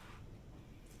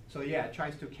 So yeah, it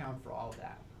tries to account for all of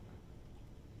that.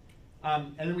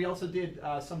 And then we also did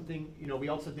something, you know, we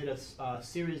also did a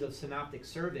series of synoptic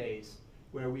surveys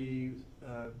where we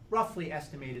roughly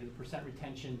estimated the percent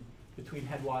retention between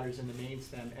headwaters and the main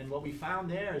stem. And what we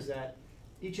found there is that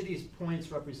each of these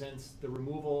points represents the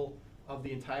removal of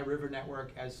the entire river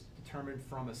network as determined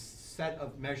from a set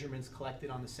of measurements collected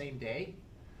on the same day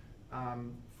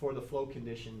for the flow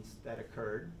conditions that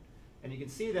occurred. And you can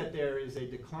see that there is a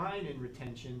decline in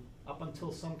retention up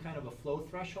until some kind of a flow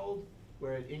threshold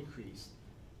where it increased.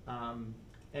 And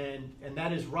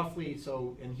that is roughly,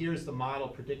 so, and here's the model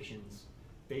predictions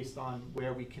based on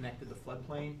where we connected the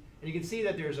floodplain. And you can see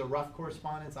that there's a rough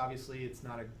correspondence. Obviously, it's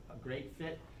not a great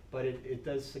fit, but it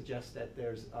does suggest that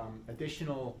there's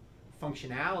additional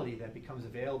functionality that becomes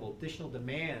available, additional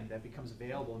demand that becomes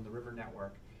available in the river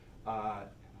network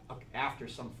after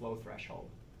some flow threshold.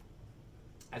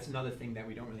 That's another thing that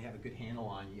we don't really have a good handle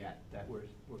on yet that we're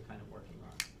kind of working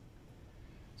on.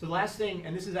 So the last thing,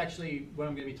 and this is actually what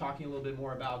I'm going to be talking a little bit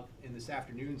more about in this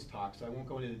afternoon's talk, so I won't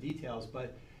go into the details,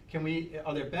 but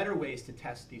are there better ways to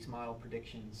test these model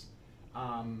predictions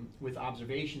with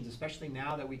observations, especially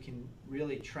now that we can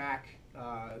really track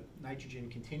nitrogen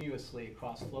continuously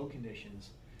across flow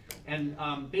conditions? And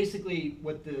basically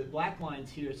what the black lines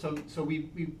here, so we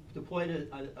deployed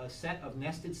a set of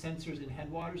nested sensors in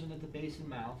headwaters and at the basin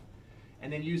mouth,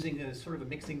 and then using a sort of a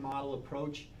mixing model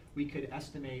approach, we could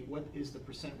estimate what is the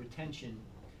percent retention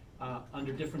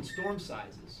under different storm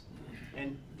sizes.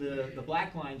 And the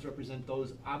black lines represent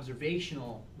those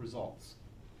observational results.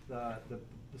 The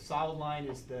solid line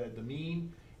is the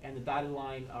mean, and the dotted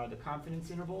line are the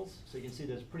confidence intervals. So you can see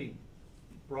there's a pretty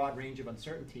broad range of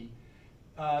uncertainty.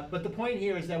 But the point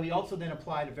here is that we also then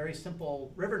applied a very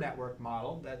simple river network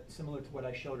model that's similar to what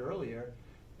I showed earlier,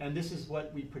 and this is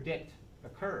what we predict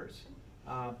occurs.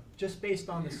 Just based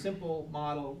on the simple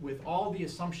model with all the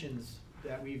assumptions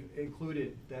that we've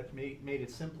included that made it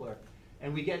simpler.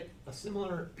 And we get a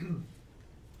similar,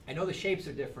 I know the shapes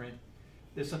are different.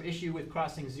 There's some issue with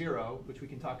crossing 0, which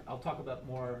I'll talk about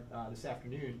more this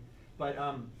afternoon. But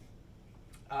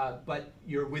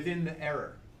you're within the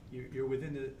error. You're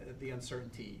within the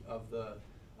uncertainty of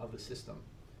the system.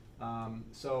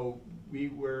 So we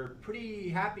were pretty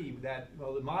happy that,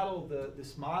 well, the model,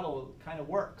 this model kind of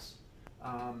works,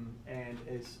 and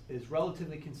is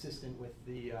relatively consistent with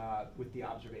the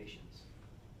observations.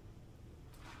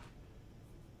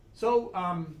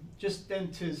 So just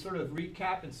then to sort of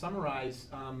recap and summarize,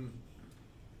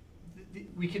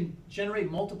 we can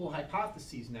generate multiple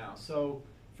hypotheses now. So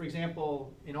for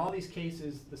example, in all these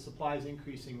cases, the supply is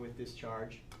increasing with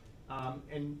discharge.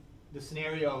 In the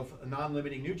scenario of a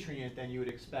non-limiting nutrient, then you would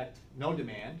expect no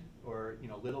demand, or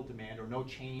little demand, or no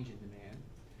change in demand.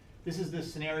 This is the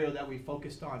scenario that we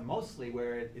focused on mostly,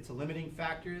 where it's a limiting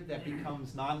factor that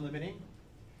becomes non-limiting.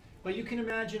 But you can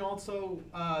imagine also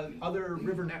other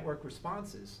river network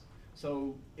responses.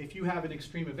 So if you have an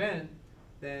extreme event,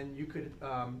 then you could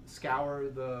scour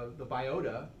the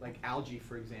biota, like algae,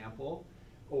 for example,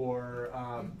 or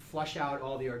flush out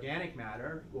all the organic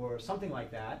matter, or something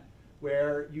like that,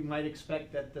 where you might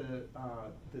expect that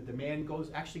the demand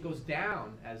actually goes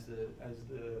down as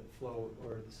the flow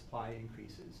or the supply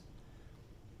increases.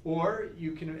 Or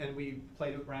you can, and we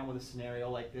played around with a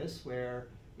scenario like this, where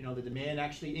the demand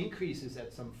actually increases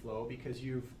at some flow because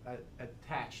you've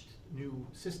attached new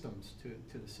systems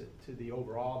to the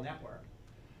overall network.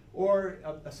 Or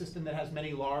a system that has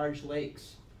many large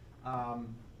lakes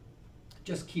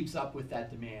just keeps up with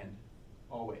that demand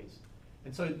always.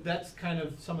 And so that's kind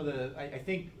of some of the, I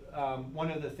think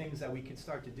one of the things that we could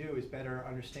start to do is better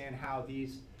understand how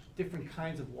these different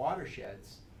kinds of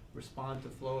watersheds respond to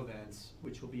flow events,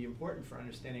 which will be important for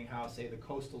understanding how, say, the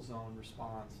coastal zone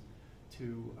responds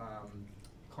to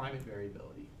climate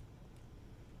variability.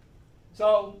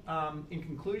 So, in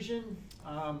conclusion,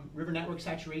 river network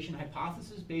saturation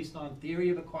hypothesis based on theory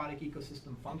of aquatic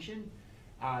ecosystem function.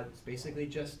 It's basically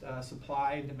just a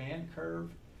supply and demand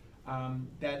curve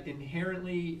that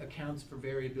inherently accounts for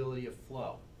variability of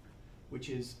flow, which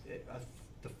is a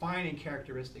defining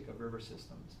characteristic of river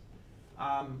systems.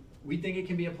 We think it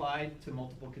can be applied to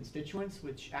multiple constituents,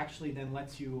 which actually then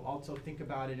lets you also think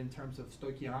about it in terms of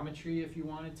stoichiometry if you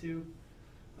wanted to.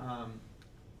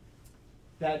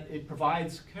 That it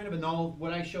provides kind of a null,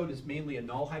 what I showed is mainly a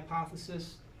null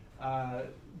hypothesis,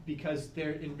 because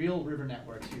they're in real river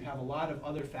networks, you have a lot of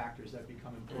other factors that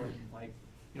become important, like,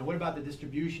 what about the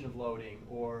distribution of loading,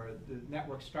 or the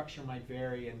network structure might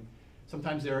vary, and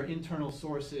sometimes there are internal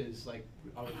sources like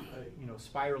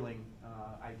spiraling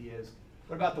ideas.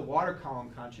 What about the water column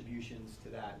contributions to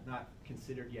that? Not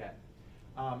considered yet.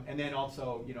 And then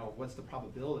also, what's the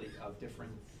probability of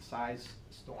different size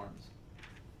storms?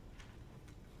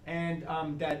 And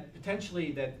that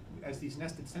potentially, that as these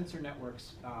nested sensor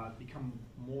networks become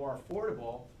more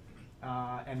affordable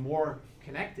and more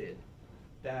connected,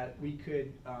 that we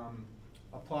could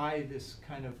apply this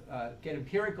kind of, get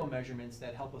empirical measurements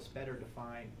that help us better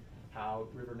define how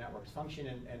river networks function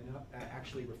and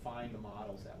actually refine the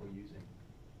models that we're using.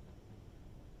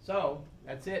 So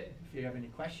that's it. If you have any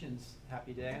questions,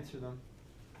 happy to answer them.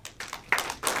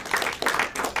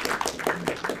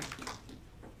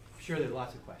 I'm sure there are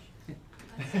lots of questions.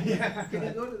 Yeah. Can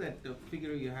you go to that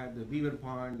figure you had, the beaver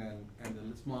pond and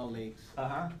the small lakes?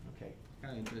 Uh-huh, okay.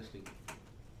 Kind of interesting.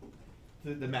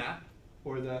 The map,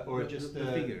 or just the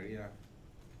figure, yeah.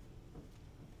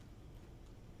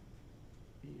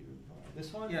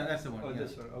 This one? Yeah, that's the one. Oh, yeah.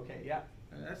 this one, okay, yeah.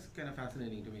 That's kind of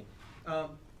fascinating to me.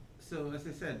 So as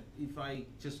I said, if I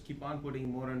just keep on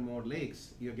putting more and more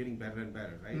lakes, you're getting better and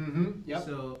better, right? Mm-hmm, yep.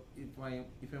 So if I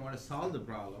want to solve the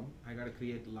problem, I got to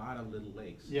create a lot of little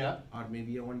lakes. Yeah. Or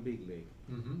maybe one big lake.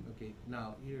 Mm-hmm. Okay.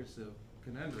 Now here's a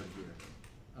conundrum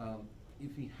here.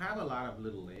 If we have a lot of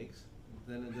little lakes,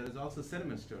 then there is also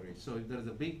sediment storage. So if there is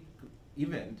a big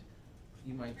event,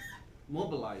 you might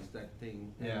mobilize that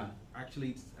thing. Yeah. Actually,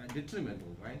 it's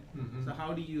detrimental, right? Mm-hmm. So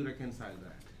how do you reconcile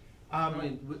that? I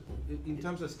mean, in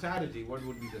terms of strategy, what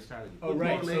would be the strategy? Oh, Put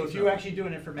right. more So lakes if you're up. actually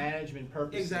doing it for management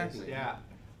purposes. Exactly. Yeah.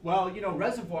 Well,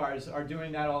 reservoirs are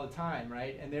doing that all the time,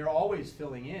 right? And they're always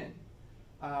filling in.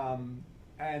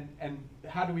 And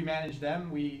how do we manage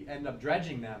them? We end up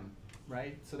dredging them,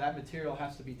 right? So that material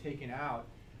has to be taken out.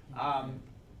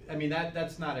 I mean,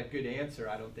 that's not a good answer,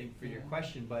 I don't think, for your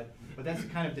question, but that's the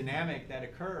kind of dynamic that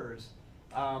occurs.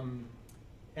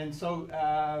 And so,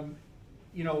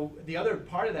 the other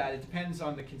part of that, it depends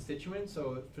on the constituent.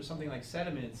 So for something like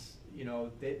sediments,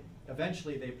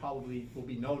 eventually they probably will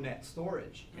be no net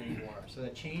storage anymore. So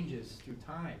that changes through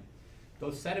time.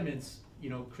 Those sediments,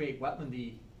 create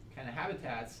wetlandy kind of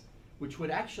habitats, which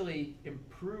would actually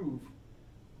improve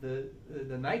the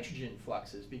nitrogen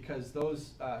fluxes, because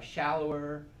those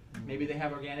shallower, maybe they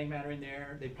have organic matter in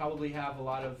there, they probably have a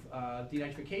lot of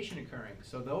denitrification occurring.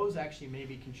 So those actually may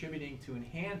be contributing to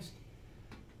enhanced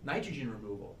nitrogen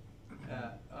removal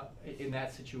in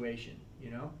that situation,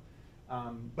 you know?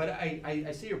 But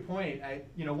I see your point.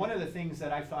 You know, one of the things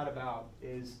that I've thought about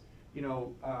is, you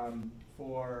know,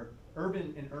 for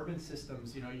in urban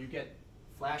systems, you know, you get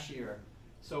flashier.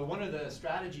 So one of the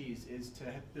strategies is to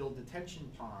build detention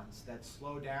ponds that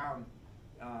slow down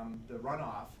the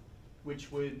runoff,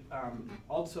 which would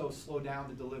also slow down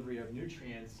the delivery of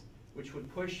nutrients, which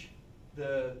would push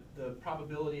the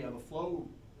probability of a flow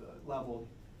level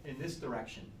in this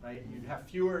direction, right? You'd have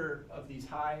fewer of these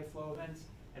high flow events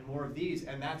and more of these,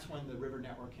 and that's when the river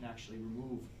network can actually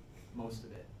remove most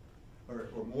of it,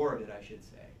 or more of it, I should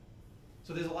say.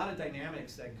 So there's a lot of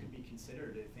dynamics that could be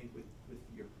considered, I think, with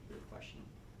your question.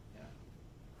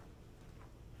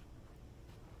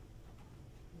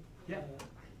 Yeah.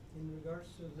 In regards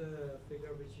to the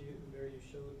figure where you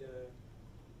showed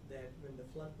that when the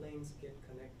floodplains get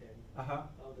connected, how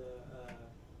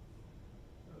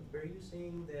were you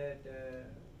saying that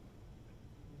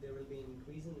there will be an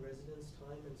increase in residence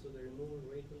time, and so the removal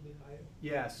rate will be higher?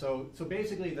 Yeah. So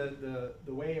basically, the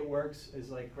way it works is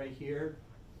like right here.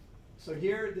 So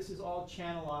here, this is all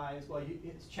channelized. Well,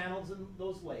 it's channels in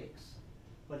those lakes,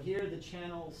 but here the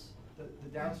channels, the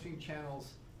downstream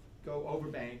channels, go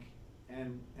overbank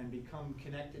and become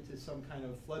connected to some kind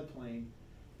of floodplain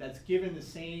that's given the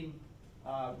same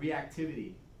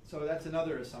reactivity. So that's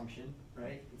another assumption,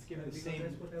 right? It's given the same.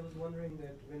 That's what I was wondering,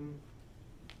 that when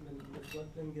the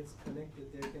floodplain gets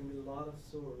connected, there can be a lot of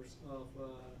source of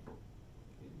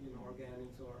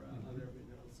organics or other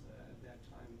minerals at that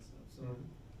time and stuff. So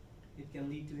it can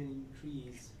lead to an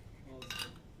increase also.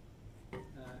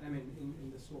 I mean,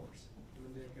 in the source. I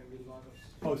mean, there can be a lot of.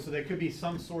 Oh, so there could be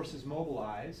some sources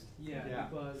mobilized. Yeah,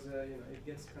 because it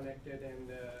gets connected, and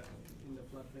in the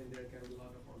floodplain there can be a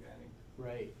lot of organic.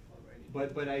 Right.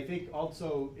 Already. But I think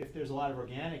also if there's a lot of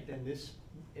organic, then this,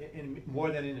 in more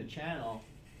than in a channel,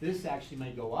 this actually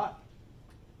may go up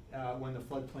when the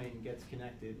floodplain gets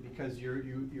connected, because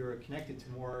you're connected to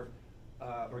more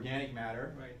organic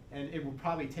matter. Right. And it will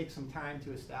probably take some time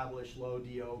to establish low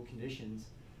DO conditions.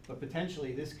 But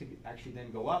potentially this could actually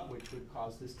then go up, which would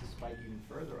cause this to spike even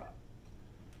further up.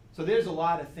 So there's a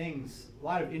lot of things, a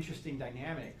lot of interesting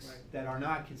dynamics that are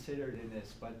not considered in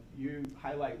this, but you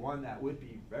highlight one that would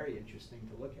be very interesting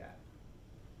to look at.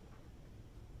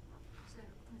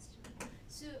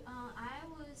 So I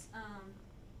was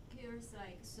curious,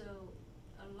 like, so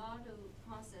a lot of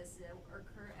processes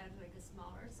occur at like a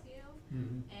smaller scale,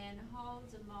 and how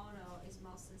the model is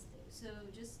more sensitive. So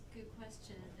just good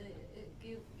question,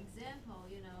 give example,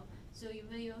 you know. So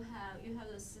you have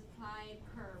the supply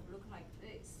curve look like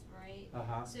this, right?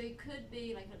 So it could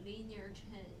be like a linear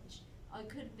change, or it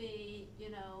could be, you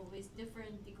know, with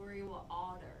different degree of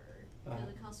order. You know,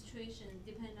 the concentration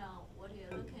depend on what you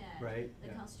look at. Right.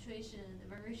 The concentration,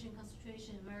 the variation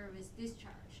concentration vary with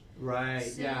discharge. Right.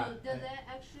 So yeah. does that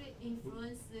actually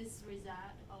influence this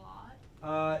result a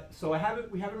lot? So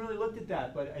we haven't really looked at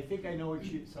that, but I think I know what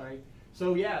you. Sorry.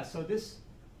 So yeah. So this,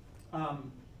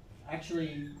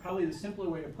 actually, probably the simpler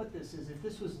way to put this is if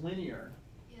this was linear.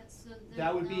 Yes. So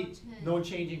that would be no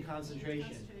change in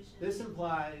concentration. This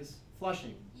implies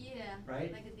flushing. Yeah.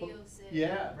 Right. Like a DOC.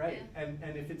 Yeah. Right. Yeah.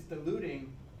 And if it's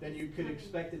diluting, then you could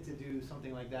expect it to do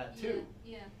something like that too.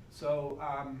 Yeah. So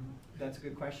that's a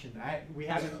good question. We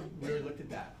haven't really looked at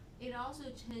that. It also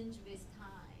changes with time.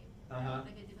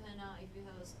 Like it depends on if you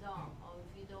have a storm or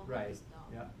if you don't have a storm.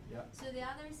 Yeah. Yeah. So the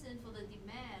other thing for the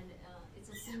demand, it's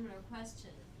a similar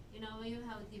question. You know, when you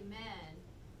have demand,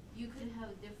 you could have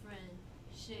different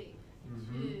shape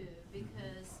too,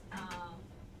 because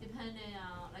depending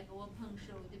on like what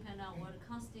punctual, depending on what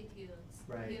constitutes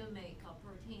you make a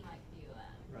protein like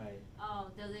UM. Right.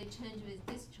 Does it change with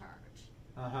discharge?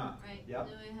 Right. Yep.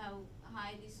 Do we have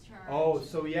high discharge? Oh,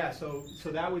 so yeah, so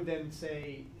that would then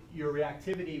say your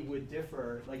reactivity would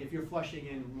differ. Like if you're flushing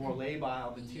in more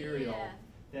labile material,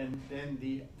 then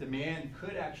the demand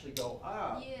could actually go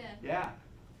up. Yeah. Yeah.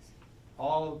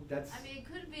 All that's. I mean, it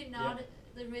could be not.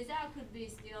 The result could be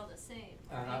still the same,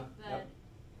 right? But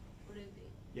would it be?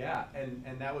 Yeah,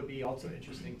 and that would be also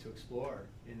interesting to explore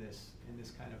in this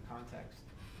kind of context.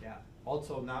 Yeah.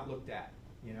 Also not looked at,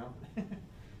 you know. So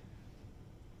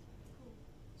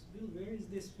Bill, where is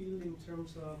this field in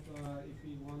terms of if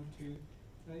we want to,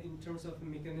 in terms of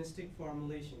mechanistic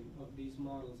formulation of these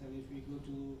models, and if we go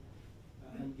to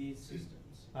engaged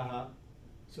systems?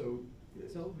 So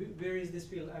where is this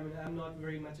field? I mean, I'm not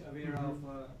very much aware of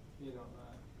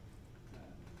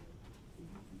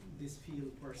this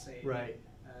field per se. Right.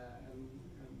 I'm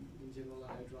in general a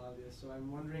hydrologist, so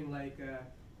I'm wondering, like,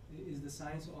 is the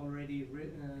science already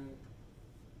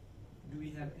do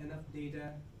we have enough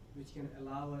data which can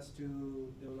allow us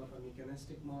to develop a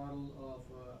mechanistic model of.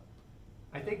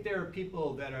 I think there are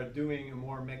people that are doing a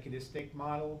more mechanistic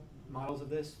models of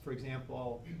this, for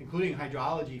example, including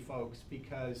hydrology folks,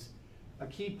 because a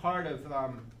key part of,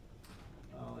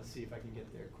 let's see if I can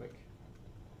get there quick.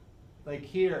 Like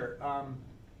here,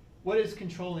 what is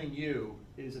controlling you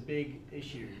is a big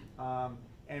issue.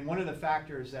 And one of the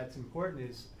factors that's important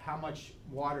is how much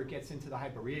water gets into the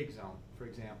hyporeic zone, for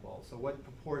example. So what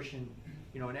proportion,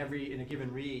 in a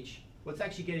given reach, what's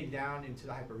actually getting down into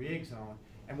the hyporeic zone,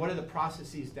 and what are the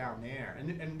processes down there?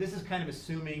 And this is kind of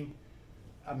assuming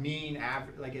a mean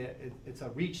average, like it's a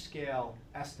reach scale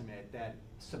estimate that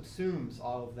subsumes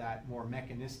all of that more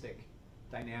mechanistic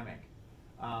dynamic.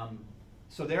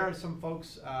 So there are some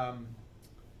folks, I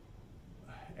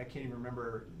can't even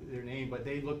remember their name, but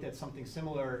they looked at something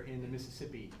similar in the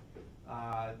Mississippi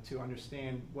to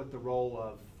understand what the role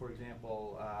of, for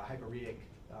example, hyporeic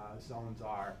zones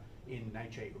are in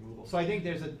nitrate removal. So I think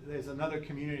there's another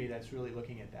community that's really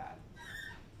looking at that.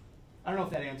 I don't know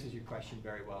if that answers your question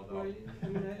very well, though. Well, I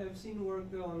mean, I've seen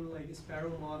work on like a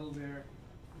sparrow model where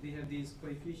they have these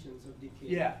coefficients of decay.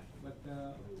 Yeah. But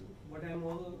what I'm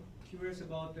all curious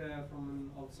about from an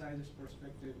outsider's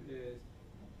perspective is,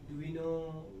 do we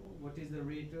know what is the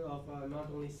rate of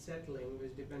not only settling,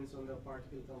 which depends on the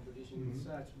particle composition and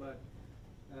such, but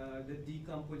the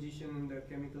decomposition and the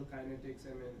chemical kinetics? I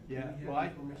mean, Yeah, do we have well,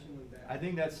 information on that? I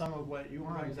think that's some of what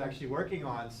Wollheim is actually working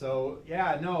on. So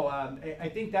yeah, no, I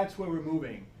think that's where we're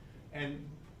moving, and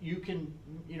you can,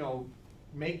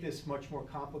 make this much more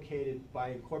complicated by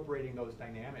incorporating those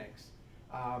dynamics.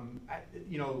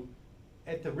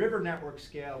 At the river network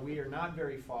scale, we are not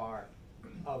very far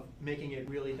of making it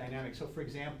really dynamic. So for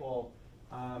example,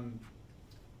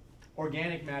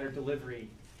 organic matter delivery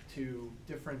to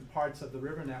different parts of the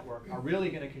river network are really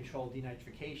going to control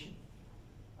denitrification.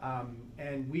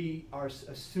 And we are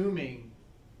assuming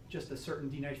just a certain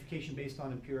denitrification based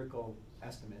on empirical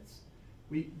estimates.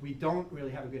 We don't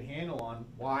really have a good handle on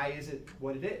why is it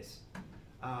what it is.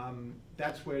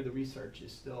 That's where the research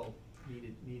is still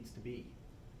needs to be.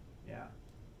 Yeah.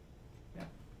 Yeah.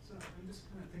 So I'm just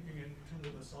kind of thinking in terms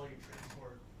of a solute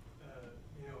transport,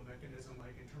 mechanism,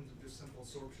 like in terms of just simple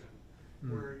sorption,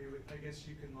 where I guess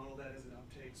you can model that as an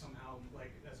uptake somehow,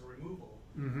 like as a removal.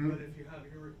 But if you have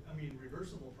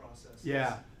reversible processes,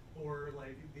 or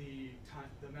like the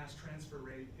mass transfer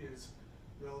rate is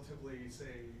relatively,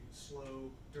 say,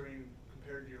 slow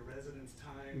compared to your residence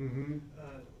time,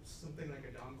 something like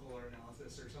a Donkohler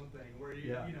analysis or something, where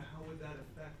how would that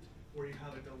affect where you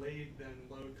have a delayed then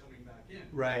load coming back in?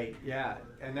 Right, yeah,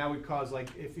 and that would cause, like,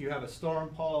 if you have a storm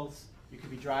pulse, you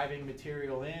could be driving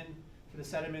material in to the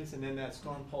sediments, and then that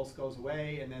storm pulse goes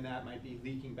away, and then that might be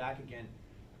leaking back again.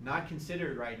 Not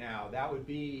considered right now. That would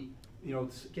be,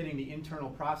 getting the internal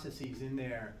processes in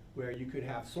there where you could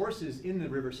have sources in the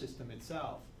river system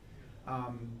itself.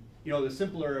 The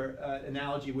simpler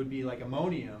analogy would be like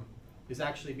ammonium is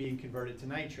actually being converted to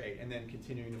nitrate and then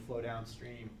continuing to flow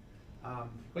downstream.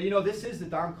 But this is the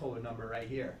Donkohler number right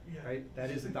here, right? That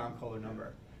is the Donkohler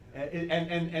number.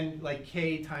 And like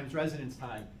K times residence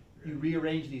time, you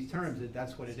rearrange these terms,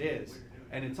 that's what it is.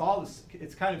 And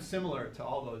it's kind of similar to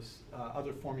all those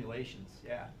other formulations,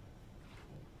 yeah.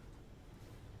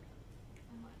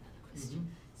 Another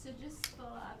question. So just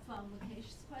follow up from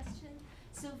Mukesh's question.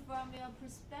 So from your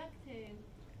perspective,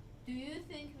 do you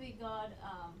think we got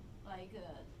like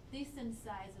a decent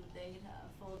size of data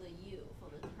for the U, for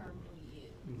the terminal U?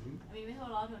 I mean, we have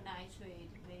a lot of nitrate,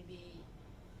 maybe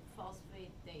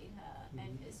phosphate data,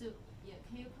 and so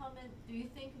can you comment? Do you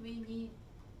think we need,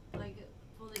 like,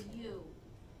 for the U,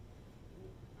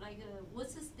 like,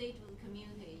 what's the state of the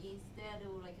community instead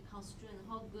of like a constraint?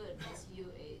 How good this U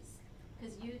is?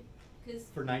 Because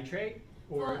for nitrate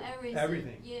or for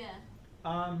everything?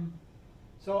 Yeah.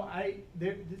 So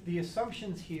the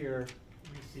assumptions here.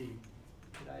 Let me see.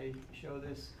 Did I show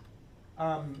this?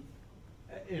 I'm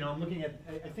looking at.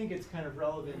 I think it's kind of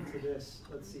relevant to this.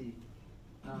 Let's see.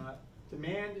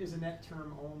 Demand is a net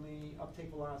term only.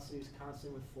 Uptake velocity is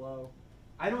constant with flow.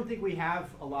 I don't think we have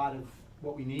a lot of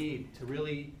what we need to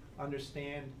really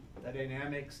understand the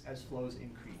dynamics as flows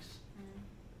increase.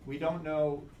 We don't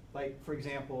know, like, for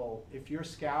example, if you're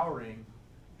scouring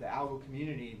the algal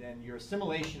community, then your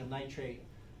assimilation of nitrate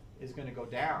is going to go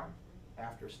down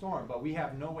after a storm. But we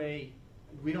have no way,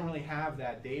 we don't really have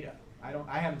that data.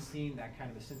 I haven't seen that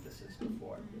kind of a synthesis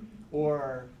before.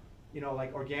 Or,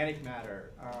 like organic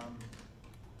matter.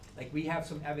 Like we have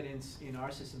some evidence in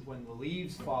our systems when the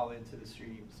leaves fall into the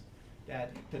streams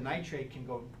that the nitrate can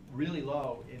go really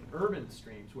low in urban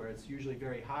streams where it's usually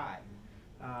very high.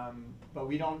 But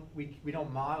we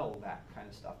don't model that kind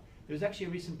of stuff. There's actually a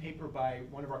recent paper by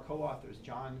one of our co-authors,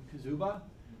 John Kazuba,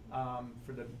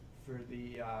 for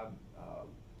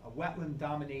a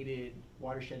wetland-dominated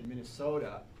watershed in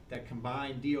Minnesota that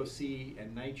combined DOC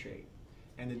and nitrate.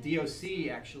 And the DOC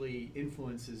actually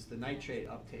influences the nitrate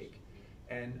uptake,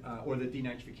 and or the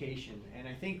denitrification. And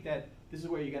I think that this is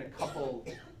where you got to couple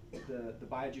the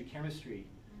biogeochemistry,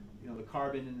 you know, the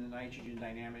carbon and the nitrogen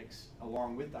dynamics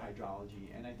along with the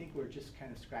hydrology. And I think we're just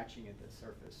kind of scratching at the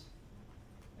surface.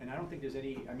 And I don't think there's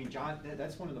any, I mean, John,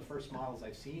 that's one of the first models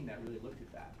I've seen that really looked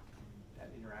at that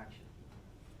interaction.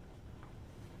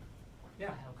 Yeah.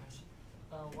 I have a question.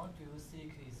 What do you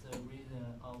think is the reason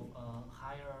of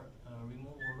higher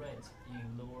removal rate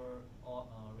in lower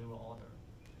river order?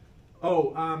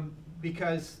 Oh,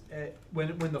 because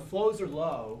when the flows are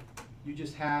low, you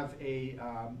just have a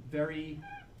very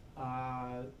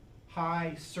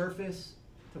high surface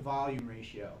to volume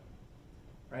ratio,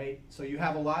 right? So you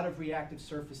have a lot of reactive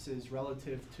surfaces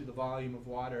relative to the volume of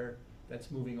water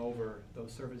that's moving over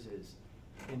those surfaces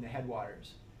in the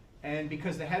headwaters. And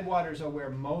because the headwaters are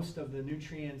where most of the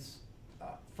nutrients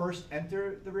first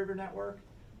enter the river network,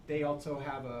 they also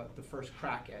have the first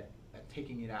crack at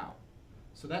taking it out.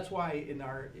 So that's why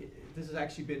this has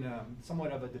actually been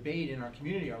somewhat of a debate in our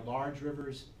community. Are large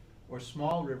rivers or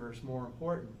small rivers more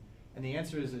important? And the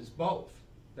answer is both.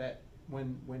 That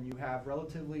when you have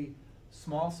relatively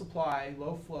small supply,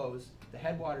 low flows, the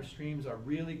headwater streams are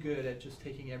really good at just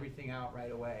taking everything out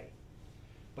right away.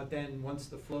 But then once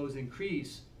the flows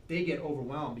increase, they get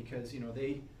overwhelmed because, you know,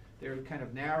 they're kind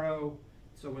of narrow.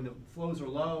 So when the flows are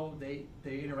low, they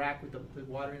interact with the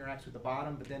water interacts with the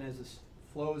bottom. But then as the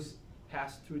flows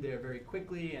pass through there very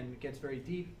quickly and it gets very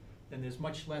deep, then there's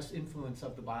much less influence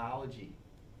of the biology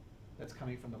that's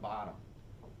coming from the bottom.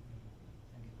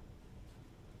 Thank you.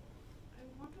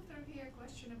 I want to throw here a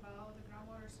question about the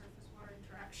groundwater surface water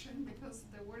interaction because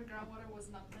the word groundwater was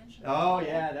not mentioned. Oh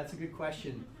yeah, that's a good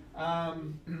question.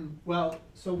 Well,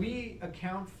 so we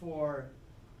account for,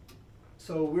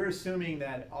 so we're assuming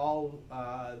that all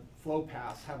flow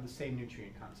paths have the same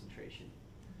nutrient concentration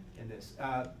in this.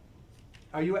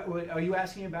 Are you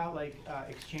asking about like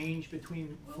exchange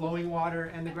between flowing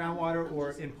water and the groundwater,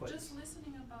 or inputs? Just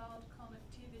listening about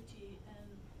connectivity, and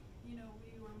you know,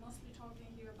 we were mostly talking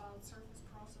here about surface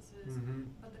processes,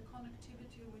 but the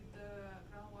connectivity with the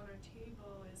groundwater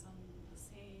table is on the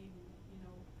same, you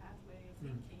know, pathway of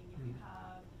thinking. If you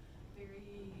have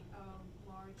very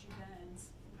large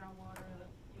events, groundwater,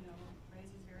 you know,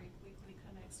 raises very quickly,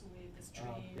 connects with the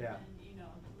stream, yeah. and you know,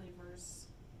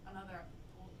 delivers another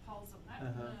pulse of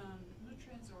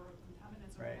nutrients or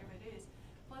contaminants or Right. whatever it is.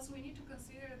 Plus, we need to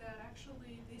consider that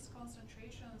actually these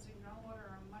concentrations in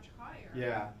groundwater are much higher.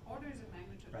 Yeah. Orders of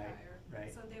magnitude Right, higher.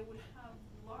 right. So they would have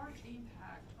large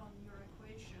impact on your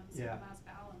equations Yeah. and mass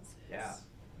balances. Yeah,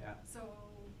 yeah. So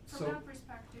from So- that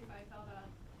perspective, I thought that.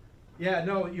 Yeah,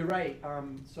 no, you're right.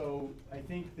 So I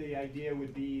think the idea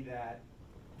would be that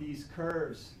these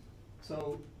curves,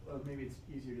 so maybe it's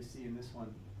easier to see in this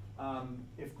one.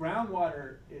 If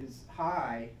groundwater is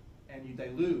high and you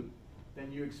dilute,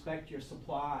 then you expect your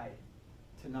supply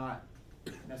to not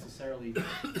necessarily,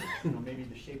 you know, maybe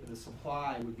the shape of the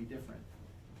supply would be different,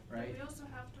 right? We also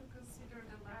have to consider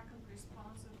the lack of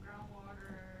response of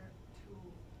groundwater to,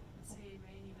 say,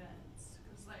 rain events.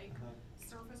 Because like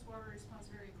surface water responds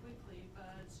very quickly,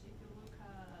 but if you look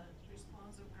at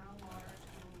response of groundwater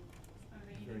to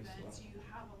rain Very events, slow. you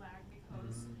have a lag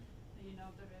because, you know,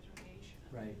 the retrogression.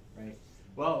 Right, right.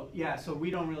 Well, yeah, so we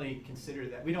don't really consider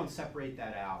that, we don't separate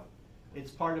that out.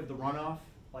 It's part of the runoff,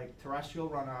 like terrestrial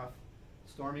runoff,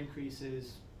 storm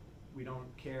increases, we don't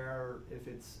care if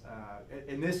it's,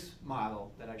 in this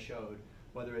model that I showed,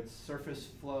 whether it's surface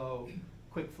flow,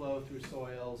 quick flow through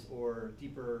soils, or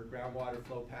deeper groundwater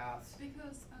flow paths,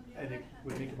 Because on the and other it hand,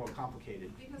 would make it more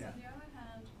complicated. because Yeah. on the other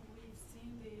hand, we've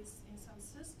seen this in some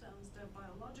systems, the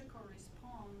biological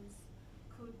response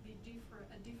could be different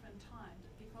at different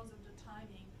times because of the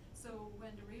timing. So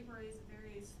when the river is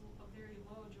very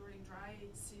low during dry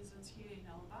seasons here in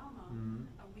Alabama,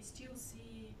 we still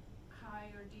see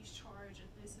higher discharge,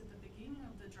 at least at the beginning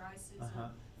of the dry season,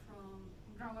 from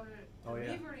groundwater Oh, yeah.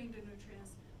 delivering the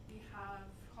nutrients. We have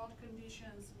hot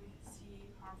conditions, we see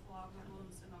harmful algal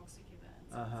blooms and oxic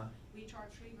events, which are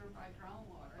triggered by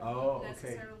groundwater, Oh, not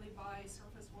okay. necessarily by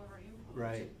surface water input.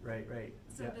 Right, right, right.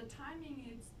 So Yeah. the timing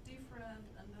is different,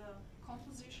 and the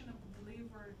composition of the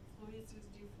delivered fluids is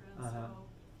different. So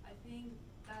I think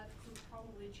that could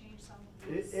probably change some of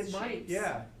these It might, shapes.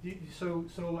 yeah.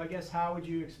 So I guess how would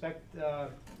you expect I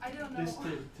don't know. this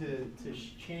to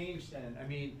change then? I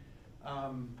mean,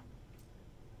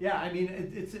 Yeah, I mean,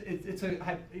 it's a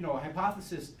a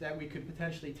hypothesis that we could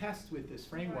potentially test with this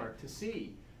framework to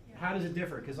see how does it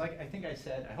differ. Because like I think I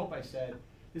said, I hope I said,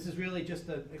 this is really just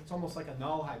it's almost like a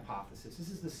null hypothesis. This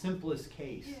is the simplest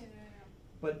case.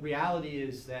 But reality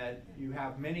is that you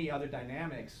have many other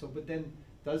dynamics. So, but then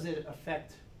does it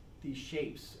affect these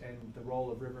shapes and the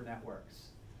role of river networks?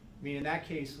 I mean, in that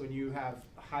case, when you have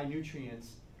high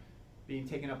nutrients being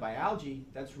taken up by algae,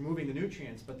 that's removing the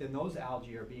nutrients, but then those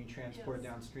algae are being transported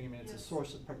downstream, and it's a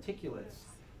source of particulates.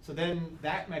 So then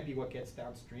that might be what gets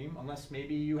downstream, unless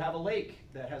maybe you have a lake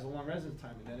that has a long residence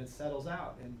time, and then it settles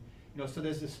out. And so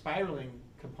there's this spiraling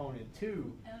component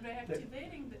too. And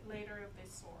reactivating later of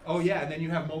this source. Oh yeah, and then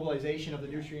you have mobilization of the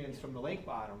nutrients from the lake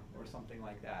bottom or something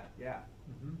like that. Yeah.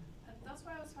 Mm-hmm. That's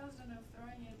why I was hesitant of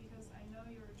throwing it, because I know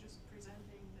you're just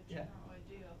presenting the general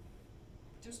idea.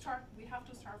 We have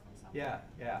to start from somewhere.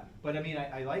 Yeah, yeah. But I mean,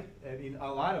 I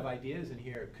a lot of ideas in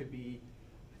here could be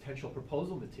potential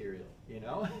proposal material,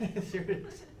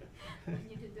 Serious. We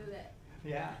need to do that.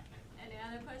 Yeah. Any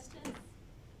other questions?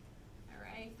 All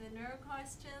right, if there are no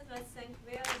questions, let's thank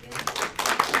Will again.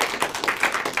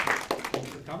 Thanks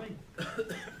for coming.